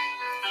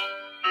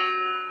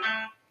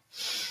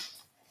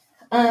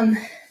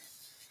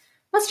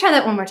 Let's try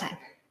that one more time.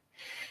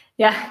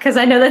 Yeah, because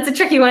I know that's a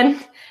tricky one,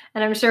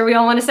 and I'm sure we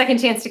all want a second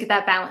chance to get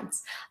that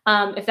balance.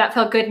 If that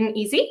felt good and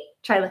easy,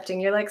 try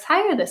lifting your legs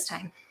higher this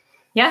time.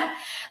 Yeah,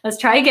 let's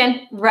try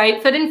again.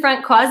 Right foot in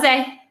front,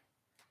 croisé.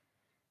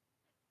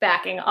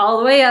 Backing all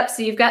the way up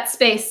so you've got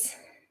space.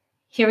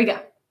 Here we go.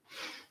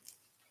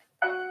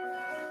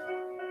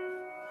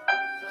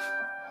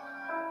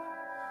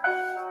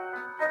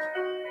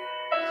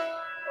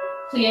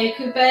 Plie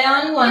coupe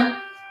on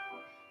 1.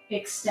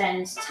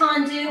 Extend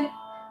tendu,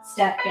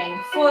 stepping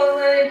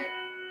forward,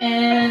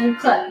 and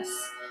close.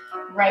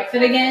 Right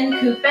foot again,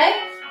 coupe,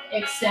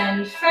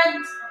 extend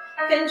front,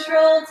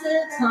 control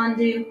to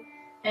tendu,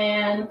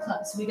 and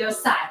close. We go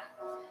side.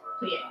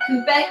 Plie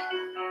coupe,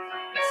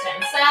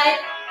 extend side,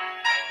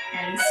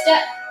 and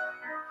step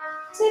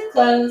to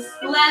close.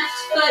 Left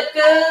foot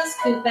goes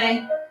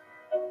coupe,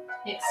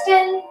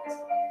 extend,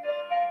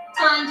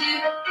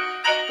 tendu,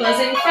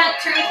 closing front,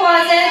 turn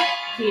croisé,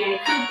 plie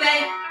coupe,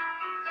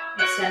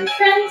 extend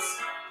front,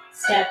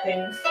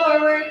 stepping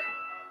forward,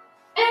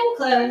 and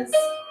close,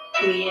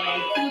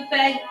 plie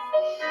coupe,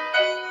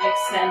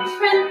 extend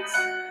front,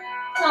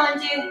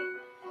 tendu,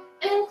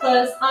 and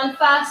close en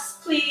face,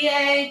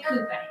 plie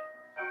coupe,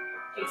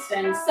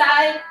 extend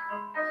side,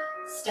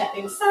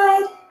 stepping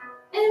side,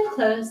 and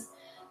close,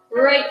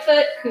 right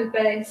foot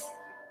coupes,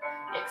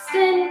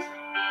 extend,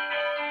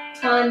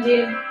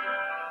 tendu,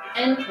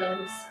 and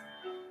close,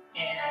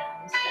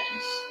 and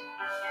finish.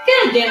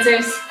 Good,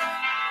 dancers.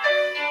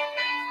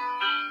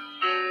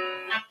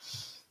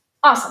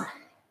 Awesome.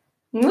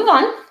 Move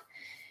on. I'm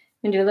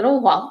gonna do a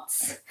little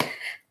waltz.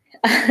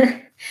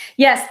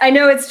 Yes, I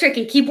know it's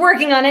tricky. Keep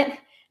working on it.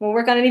 We'll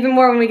work on it even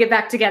more when we get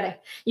back together.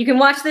 You can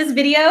watch this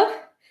video.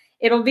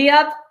 It'll be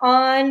up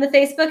on the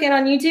Facebook and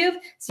on YouTube.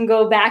 So you can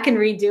go back and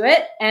redo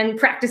it and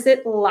practice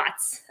it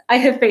lots. I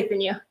have faith in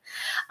you.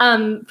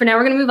 For now,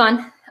 we're gonna move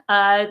on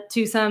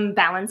to some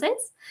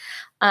balances,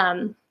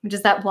 which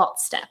is that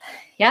waltz step.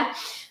 Yeah.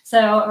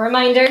 So a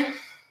reminder,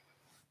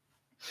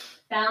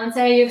 balance,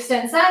 you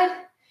extend side,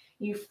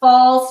 you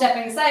fall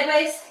stepping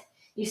sideways,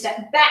 you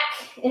step back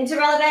into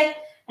releve,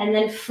 and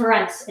then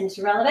front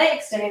into releve,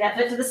 extending that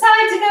foot to the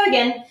side to go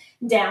again,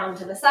 down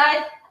to the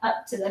side,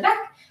 up to the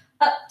back,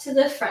 up to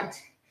the front.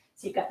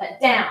 So you've got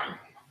that down,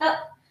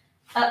 up,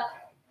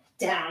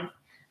 down,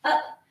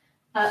 up,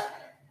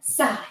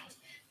 side,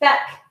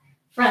 back,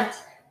 front,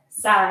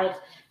 side,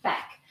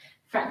 back,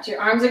 front. Your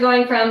arms are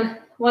going from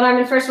one arm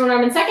in first, one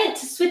arm in second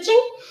to switching.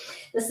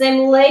 The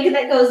same leg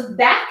that goes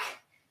back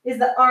is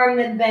the arm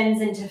that bends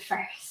into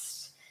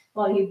first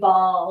while you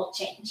ball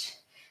change.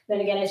 Then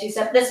again, as you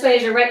step this way,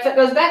 as your right foot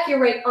goes back, your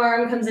right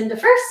arm comes into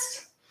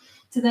first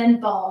to then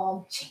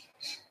ball change.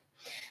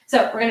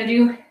 So we're going to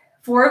do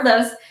 4 of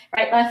those.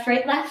 Right, left,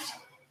 right, left.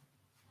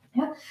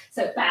 Yeah.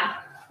 So bow,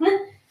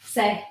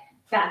 say,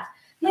 bow,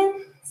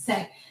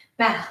 say,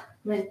 bow,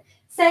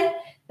 say,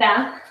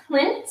 bow,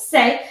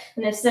 say.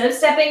 And instead of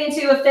stepping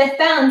into a 5th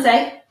balance,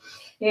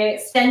 you're going to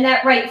extend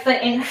that right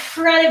foot in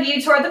front of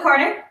you toward the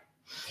corner.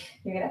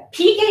 You're going to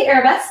pique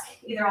arabesque,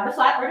 either on the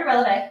flat or to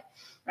releve,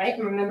 right?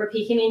 And remember,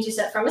 pique means you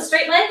step from a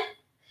straight leg,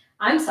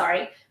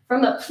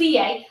 from a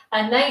plie,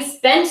 a nice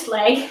bent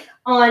leg,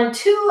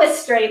 onto a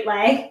straight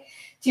leg,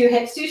 2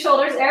 hips, 2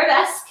 shoulders,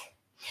 arabesque,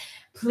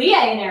 plie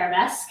and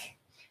arabesque.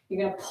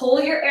 You're going to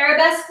pull your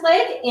arabesque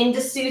leg into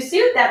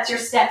susu. That's your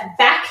step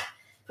back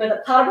for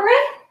the pas de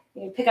bourrée.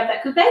 You can pick up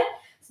that coupe.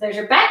 So there's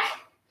your back,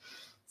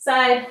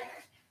 side,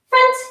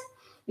 front.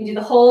 We do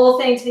the whole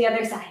thing to the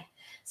other side.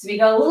 So we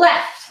go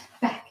left,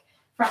 back,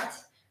 front,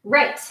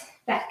 right,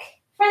 back,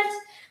 front,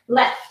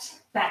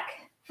 left, back,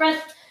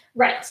 front,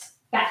 right,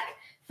 back,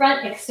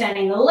 front.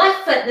 Extending the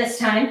left foot this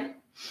time.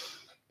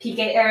 Pique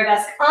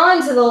arabesque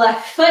onto the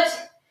left foot.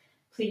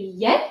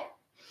 Plie.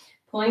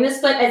 Pulling this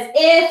foot as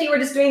if you were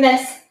just doing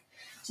this.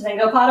 So then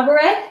go pas de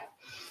bourrée.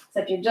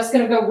 Except you're just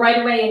going to go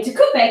right away into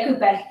coupe,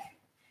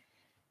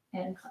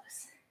 and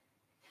close.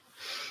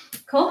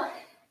 Cool.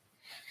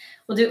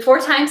 We'll do it 4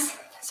 times.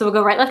 So we'll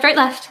go right,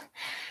 left.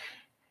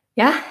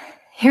 Yeah?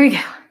 Here we go.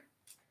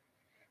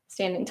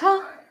 Standing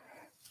tall.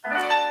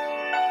 7,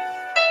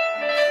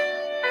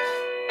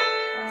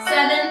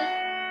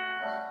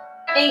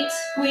 8,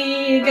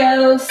 we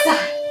go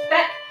side,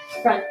 back,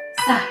 front,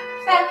 side,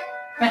 back,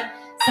 front,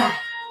 side,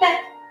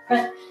 back,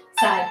 front,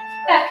 side,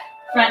 back,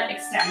 front.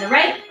 Extend the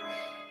right.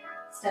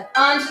 Step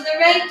onto the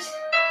right.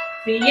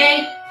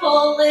 Plie,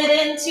 pull it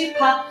into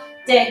pas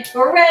de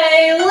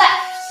bourrée.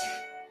 Left,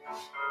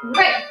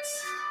 right,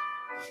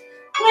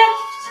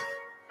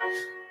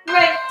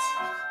 right.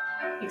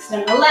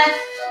 Extend the left.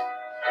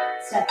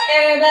 Step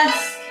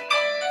arabesque.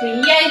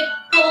 Plie,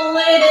 pull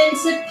it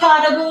into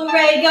pas de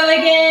bourrée. Go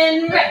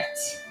again. Right,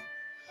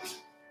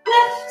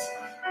 left,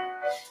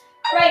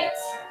 right,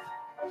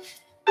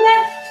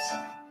 left.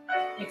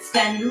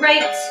 Extend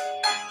right.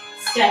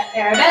 Step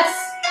arabesque.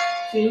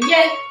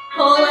 Plie,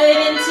 pull it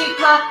into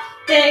pas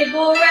de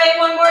bourrée.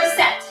 1 more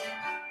set.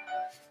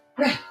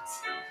 Right,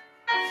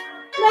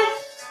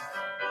 left,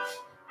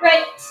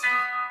 right.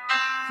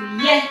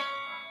 Plie.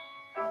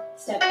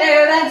 Step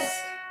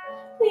arabesque.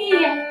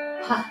 Plie.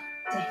 Pas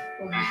de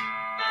bourrée.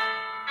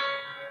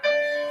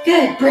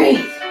 Good.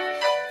 Breathe.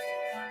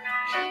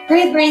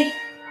 Breathe.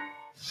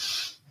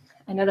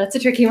 I know that's a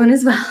tricky one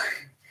as well.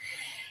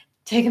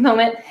 Take a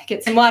moment,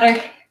 get some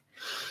water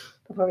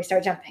before we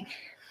start jumping.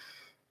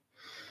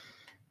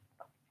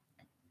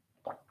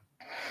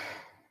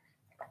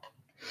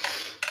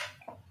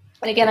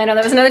 And again, I know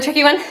that was another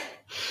tricky one.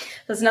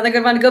 That's another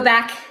good one to go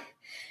back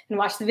and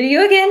watch the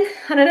video again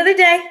on another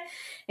day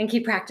and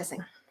keep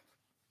practicing.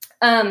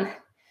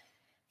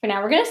 For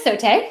now, we're going to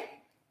saute.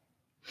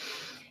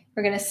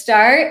 We're going to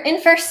start in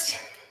first.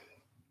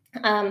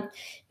 Again,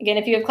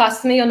 if you have class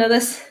with me, you'll know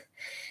this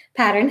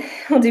pattern.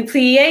 We'll do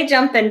plie,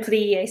 jump, and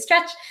plie,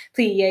 stretch.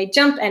 Plie,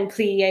 jump, and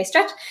plie,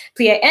 stretch.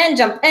 Plie, and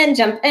jump, and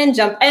jump, and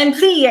jump, and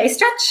plie,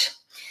 stretch.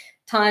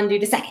 Tendu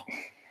to second.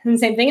 And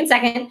same thing in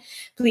second.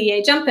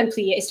 Plie, jump, and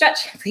plie,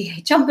 stretch.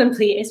 Plie, jump, and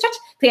plie, stretch.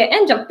 Plie,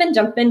 and jump, and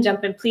jump, and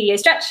jump, and plie,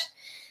 stretch.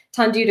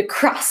 Tendu to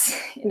cross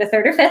into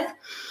third or fifth.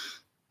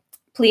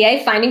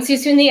 Plie, finding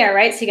susu in the air,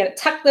 right? So you got to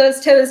tuck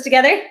those toes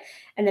together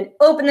and then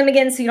open them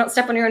again so you don't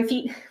step on your own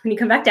feet when you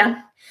come back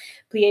down.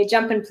 Plie,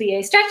 jump, and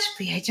plie, stretch.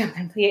 Plie, jump,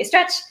 and plie,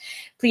 stretch.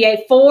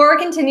 Plie, 4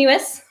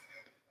 continuous.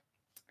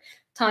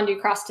 Tendu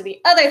cross to the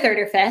other third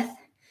or fifth.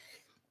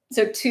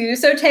 So 2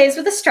 sautés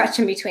with a stretch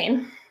in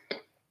between.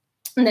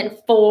 And then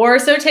 4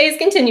 sautés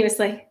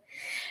continuously.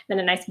 Then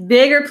a nice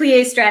bigger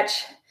plie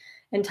stretch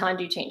and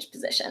tendu change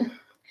position.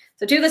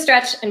 So 2 the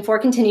stretch and 4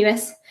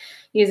 continuous,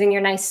 using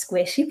your nice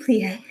squishy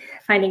plie,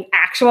 finding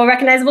actual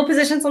recognizable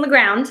positions on the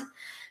ground,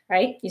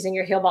 right? Using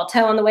your heel ball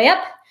toe on the way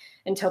up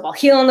and toe ball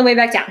heel on the way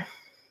back down.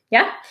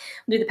 Yeah?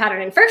 We'll do the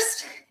pattern in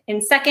first,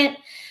 in second,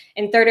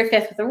 in third or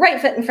fifth with the right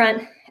foot in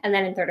front, and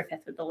then in third or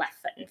fifth with the left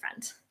foot in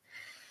front.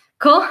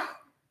 Cool? All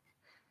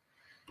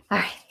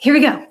right, here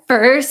we go.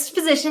 First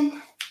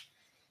position.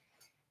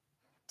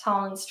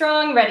 Tall and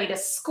strong, ready to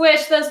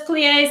squish those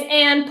plies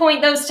and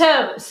point those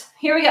toes.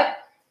 Here we go.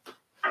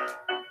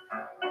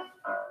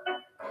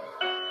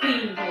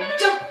 Plie,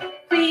 jump,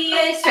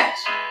 plie, stretch.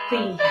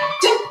 Plie,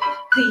 jump,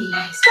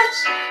 plie, stretch.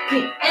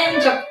 Plie,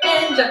 and jump,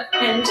 and jump,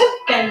 and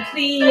jump, and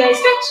plie,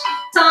 stretch.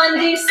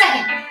 Tendu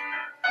second.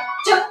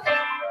 Jump.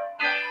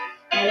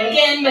 And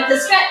again with the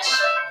stretch.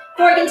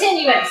 4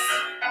 continuous.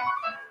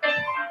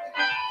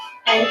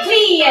 And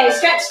plie,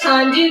 stretch,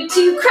 tendu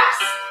to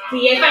cross.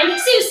 Plie, finding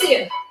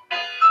susu.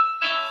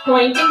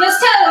 Pointing those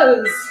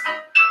toes.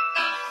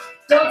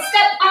 Don't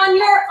step on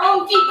your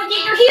own feet, but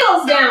get your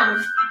heels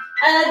down.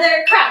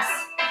 Other cross.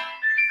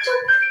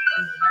 Jump,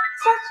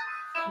 stretch,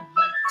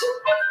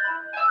 jump.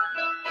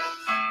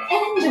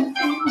 And jump,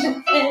 and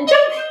jump, and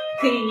jump.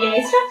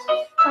 Plie, stretch,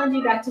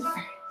 tendu back to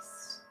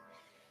first.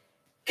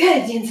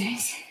 Good,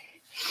 dancers.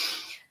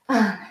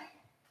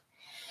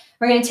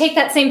 We're going to take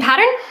that same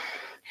pattern.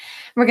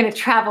 We're going to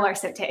travel our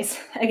sautés.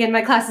 Again,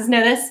 my classes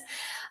know this.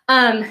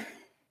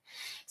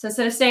 So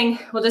instead of saying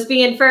we'll just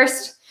be in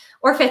first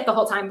or fifth the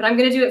whole time, but I'm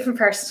going to do it from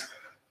first.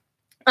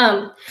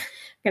 I'm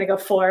going to go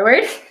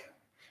forward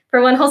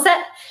for 1 whole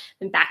set,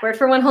 then backward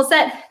for 1 whole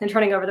set, then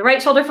turning over the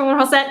right shoulder for 1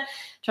 whole set,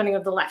 turning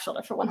over the left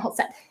shoulder for 1 whole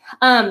set.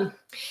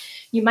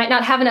 You might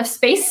not have enough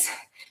space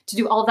to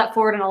do all of that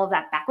forward and all of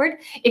that backward.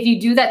 If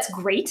you do, that's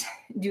great.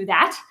 Do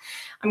that.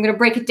 I'm going to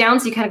break it down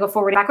so you kind of go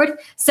forward and backward.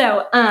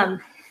 So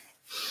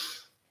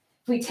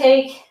we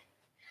take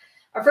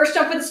our first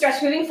jump with the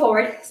stretch moving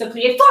forward. So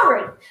plie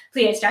forward,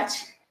 plie stretch.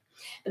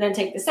 And then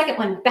take the second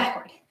one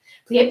backward.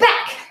 Plie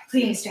back,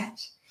 plie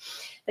stretch.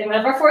 Then one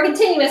of our 4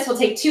 continuous, we'll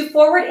take 2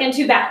 forward and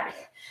 2 backward.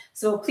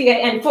 So we'll plie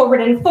and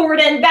forward and forward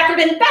and backward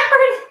and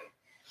backward.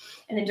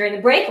 And then during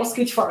the break, we'll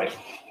scooch forward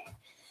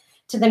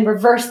to then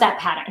reverse that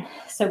pattern.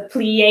 So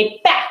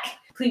plie back,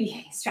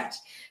 plie stretch,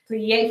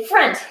 plie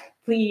front,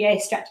 plie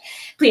stretch,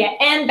 plie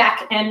and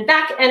back and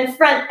back and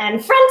front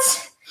and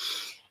front.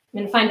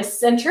 And then find a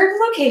centered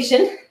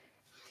location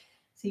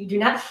so you do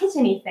not hit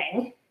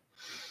anything.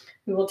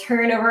 We will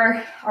turn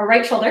over our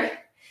right shoulder.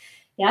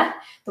 Yeah,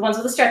 the ones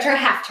with the stretch are a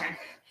half turn.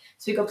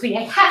 So we go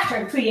plie, half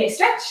turn, plie,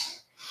 stretch,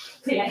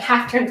 plie,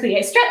 half turn,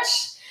 plie,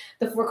 stretch.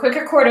 The 4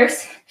 quicker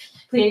quarters,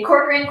 plie,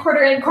 quarter and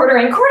quarter and quarter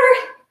and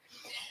quarter,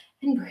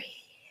 and breathe.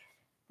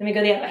 Then we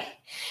go the other way.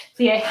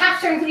 Plie, half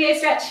turn, plie,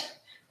 stretch,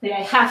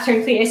 plie, half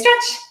turn, plie,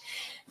 stretch,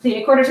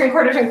 plie, quarter turn,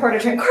 quarter turn, quarter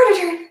turn, quarter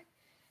turn,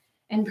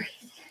 and breathe.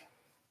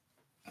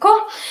 Cool.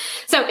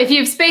 So if you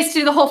have space to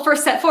do the whole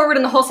first set forward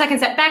and the whole second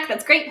set back,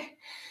 that's great.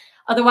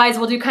 Otherwise,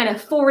 we'll do kind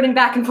of forward and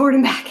back and forward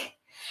and back,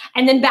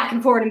 and then back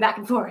and forward and back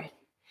and forward.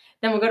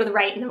 Then we'll go to the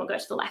right and then we'll go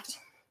to the left.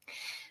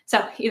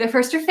 So either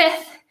first or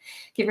fifth,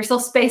 give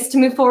yourself space to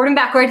move forward and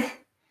backward.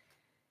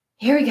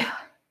 Here we go.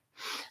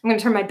 I'm going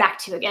to turn my back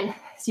to you again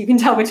so you can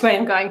tell which way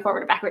I'm going,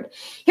 forward or backward.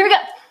 Here we go.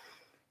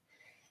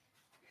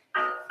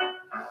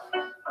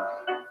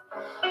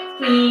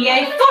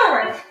 Plie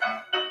forward.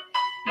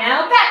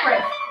 Now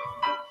backward.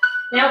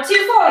 Now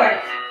 2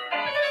 forward.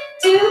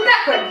 2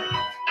 backward.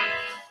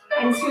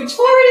 And scooch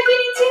forward if you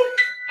need to.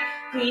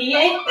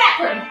 Plie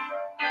backward.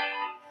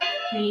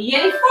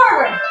 Plie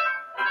forward.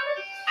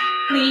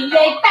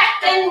 Plie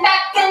back and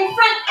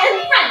front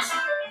and front.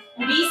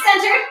 And be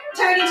centered,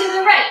 turning to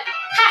the right.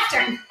 Half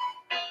turn.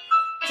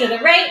 To the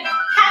right,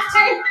 half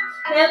turn.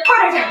 Now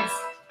quarter turns.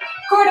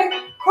 Quarter,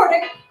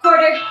 quarter,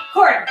 quarter,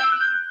 quarter.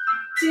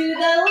 To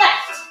the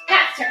left,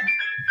 half turn.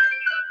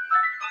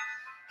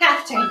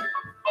 Half turn.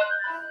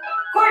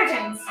 Quarter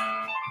turns.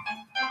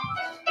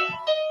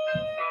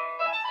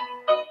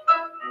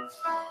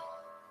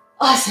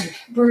 Awesome.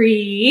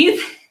 Breathe.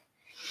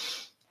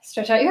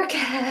 Stretch out your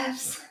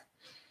calves.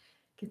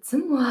 Get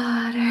some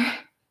water.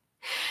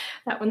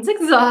 That one's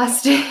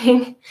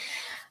exhausting.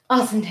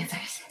 Awesome,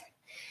 dancers.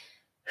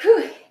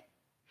 Whew.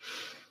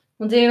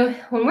 We'll do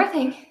one more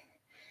thing.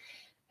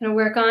 Gonna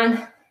work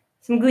on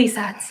some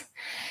glissades.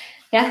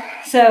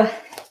 Yeah, so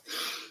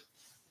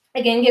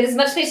again, get as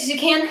much space as you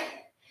can.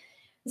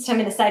 This time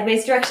in a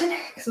sideways direction,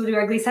 because we'll do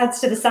our glissades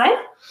to the side.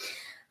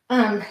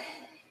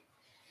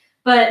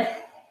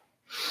 But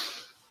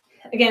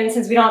again,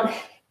 since we don't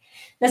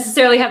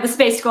necessarily have the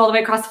space to go all the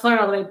way across the floor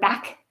and all the way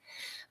back,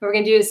 what we're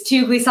gonna do is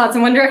 2 glissades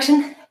in one direction,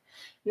 and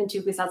then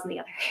 2 glissades in the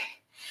other.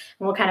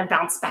 And we'll kind of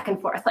bounce back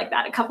and forth like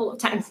that a couple of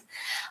times.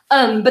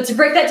 But to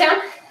break that down,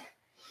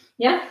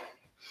 yeah,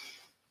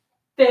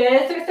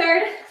 5th or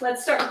 3rd,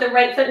 let's start with the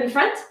right foot in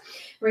front.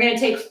 We're gonna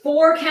take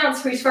 4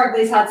 counts for each of our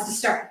glissades to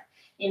start.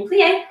 In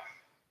plie,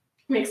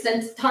 we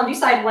extend tendu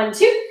side 1,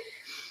 2.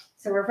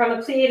 So we're from a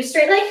plie to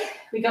straight leg.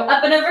 We go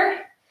up and over,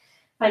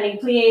 finding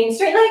plie and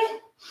straight leg,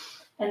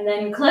 and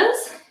then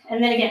close.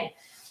 And then again,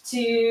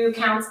 2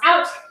 counts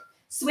out,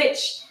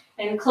 switch,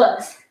 and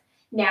close.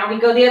 Now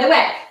we go the other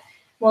way.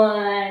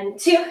 1,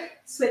 2,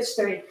 switch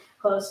 3,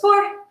 close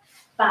 4,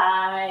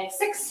 5,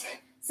 6,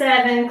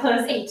 7,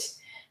 close 8.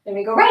 Then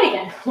we go right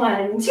again.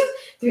 1, 2,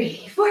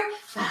 3, 4,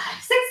 5,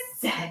 6,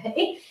 7,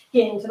 8.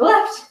 Get into the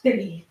left.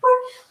 3, 4,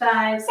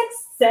 5, 6,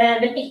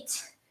 7,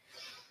 8.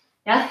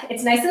 Yeah,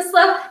 it's nice and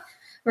slow.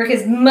 Work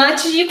as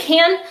much as you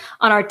can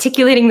on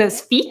articulating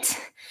those feet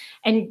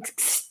and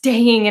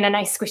staying in a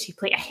nice squishy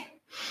plie.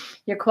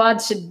 Your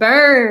quads should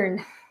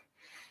burn.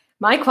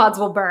 My quads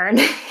will burn.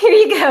 Here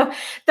you go.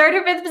 3rd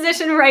or 5th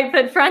position, right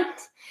foot front.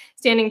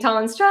 Standing tall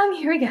and strong.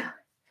 Here we go.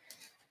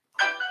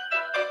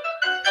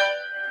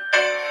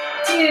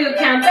 2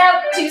 counts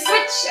out to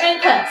switch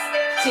and close.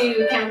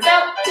 2 counts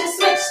out to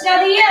switch. Now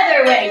the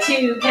other way.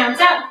 2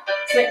 counts out,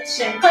 switch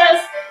and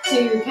close.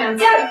 2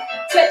 counts out,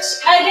 switch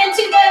again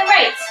to the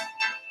right.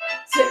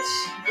 Switch,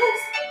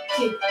 close,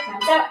 2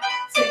 counts out,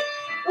 switch,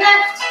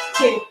 left,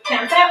 2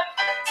 counts out,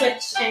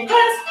 switch and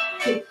close,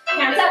 2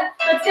 counts out.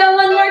 Let's go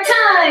one more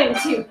time.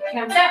 2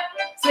 counts out,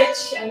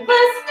 switch and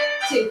close,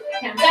 2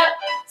 counts out,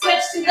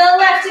 switch to the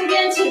left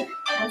again, 2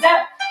 counts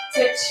out,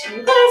 switch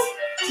and close,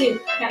 2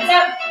 counts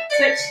out,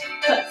 switch,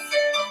 close.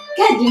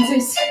 Good,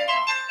 dancers.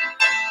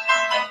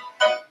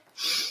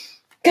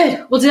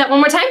 Good, we'll do that one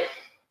more time,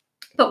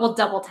 but we'll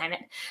double time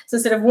it. So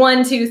instead of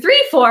 1, 2,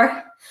 3,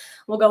 4,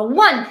 we'll go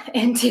 1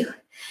 and 2.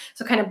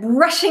 So kind of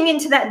brushing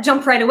into that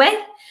jump right away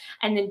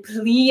and then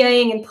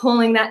plieing and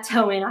pulling that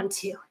toe in on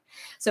 2.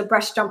 So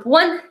brush, jump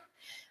 1,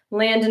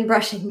 land and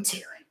brush in 2.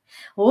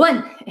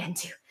 1 and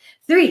 2,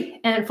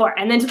 3 and 4,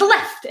 and then to the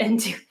left and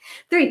 2,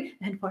 3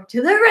 and 4,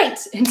 to the right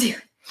and 2.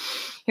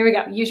 Here we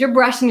go. Use your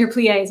brush and your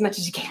plie as much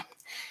as you can.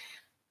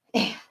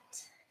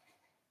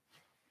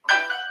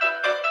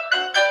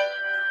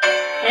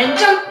 And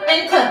jump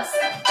and close.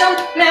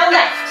 Jump, now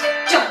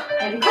left. Jump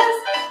and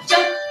close.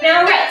 Jump,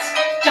 now right.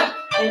 Jump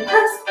and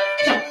close.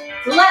 Jump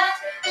to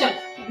left. Jump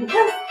and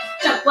close.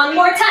 Jump one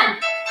more time.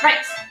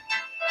 Right.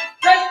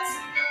 Right.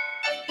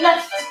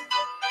 Left.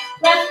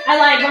 Left. I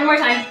lied. One more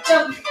time.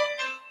 Jump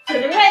to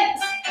the right.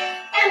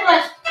 And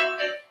left.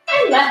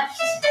 And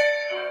left.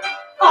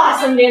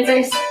 Awesome,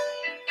 dancers.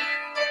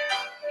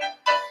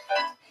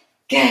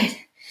 Good.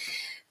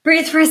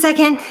 Breathe for a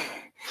second.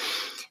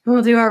 And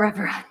we'll do our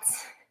rubber runs.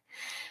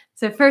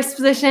 So first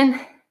position,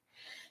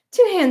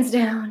 2 hands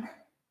down.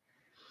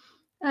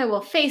 I will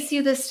face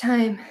you this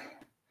time.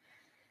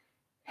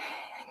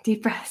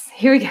 Deep breaths.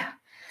 Here we go.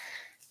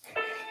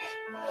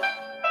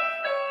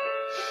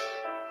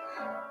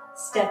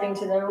 Stepping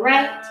to the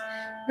right,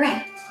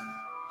 right.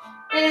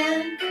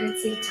 And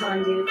curtsy,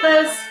 tendu,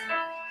 close.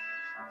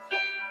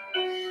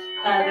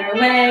 Other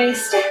way,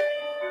 step.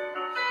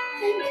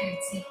 And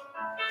curtsy,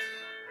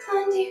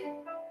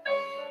 tendu,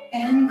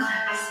 and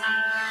close.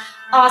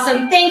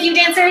 Awesome. Thank you,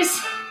 dancers.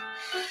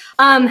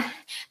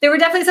 There were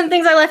definitely some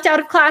things I left out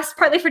of class,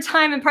 partly for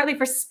time and partly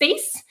for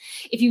space.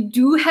 If you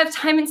do have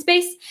time and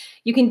space,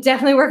 you can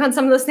definitely work on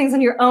some of those things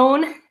on your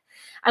own.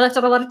 I left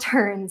out a lot of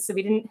turns, but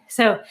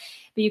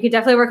you can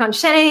definitely work on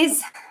chaînés,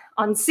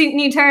 on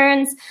soutenu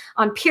turns,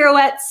 on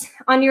pirouettes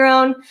on your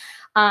own.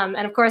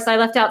 And of course, I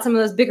left out some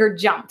of those bigger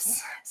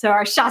jumps. So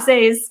our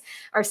chassés,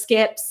 our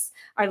skips,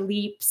 our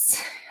leaps,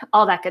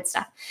 all that good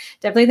stuff.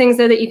 Definitely things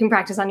though that you can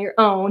practice on your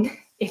own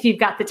if you've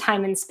got the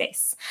time and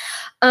space.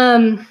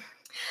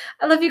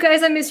 I love you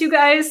guys. I miss you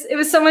guys. It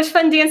was so much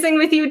fun dancing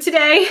with you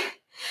today.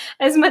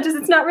 As much as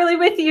it's not really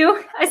with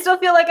you, I still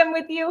feel like I'm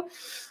with you.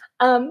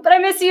 But I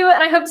miss you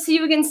and I hope to see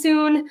you again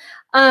soon.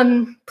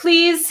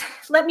 Please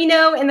let me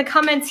know in the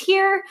comments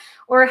here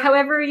or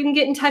however you can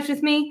get in touch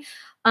with me.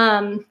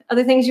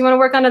 Other things you want to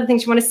work on, other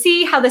things you want to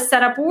see, how this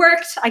setup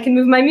worked. I can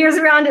move my mirrors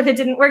around. If it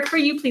didn't work for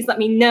you, please let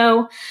me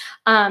know.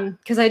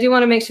 Because I do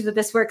want to make sure that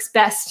this works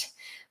best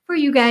for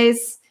you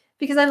guys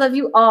because I love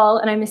you all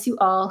and I miss you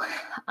all.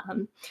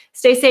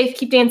 Stay safe,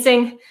 keep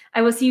dancing.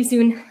 I will see you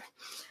soon.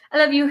 I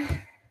love you.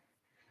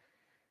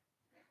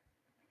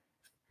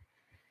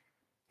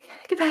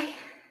 Goodbye.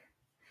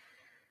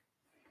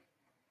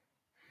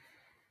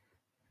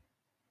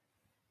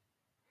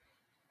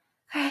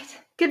 All right.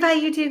 Goodbye,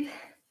 YouTube.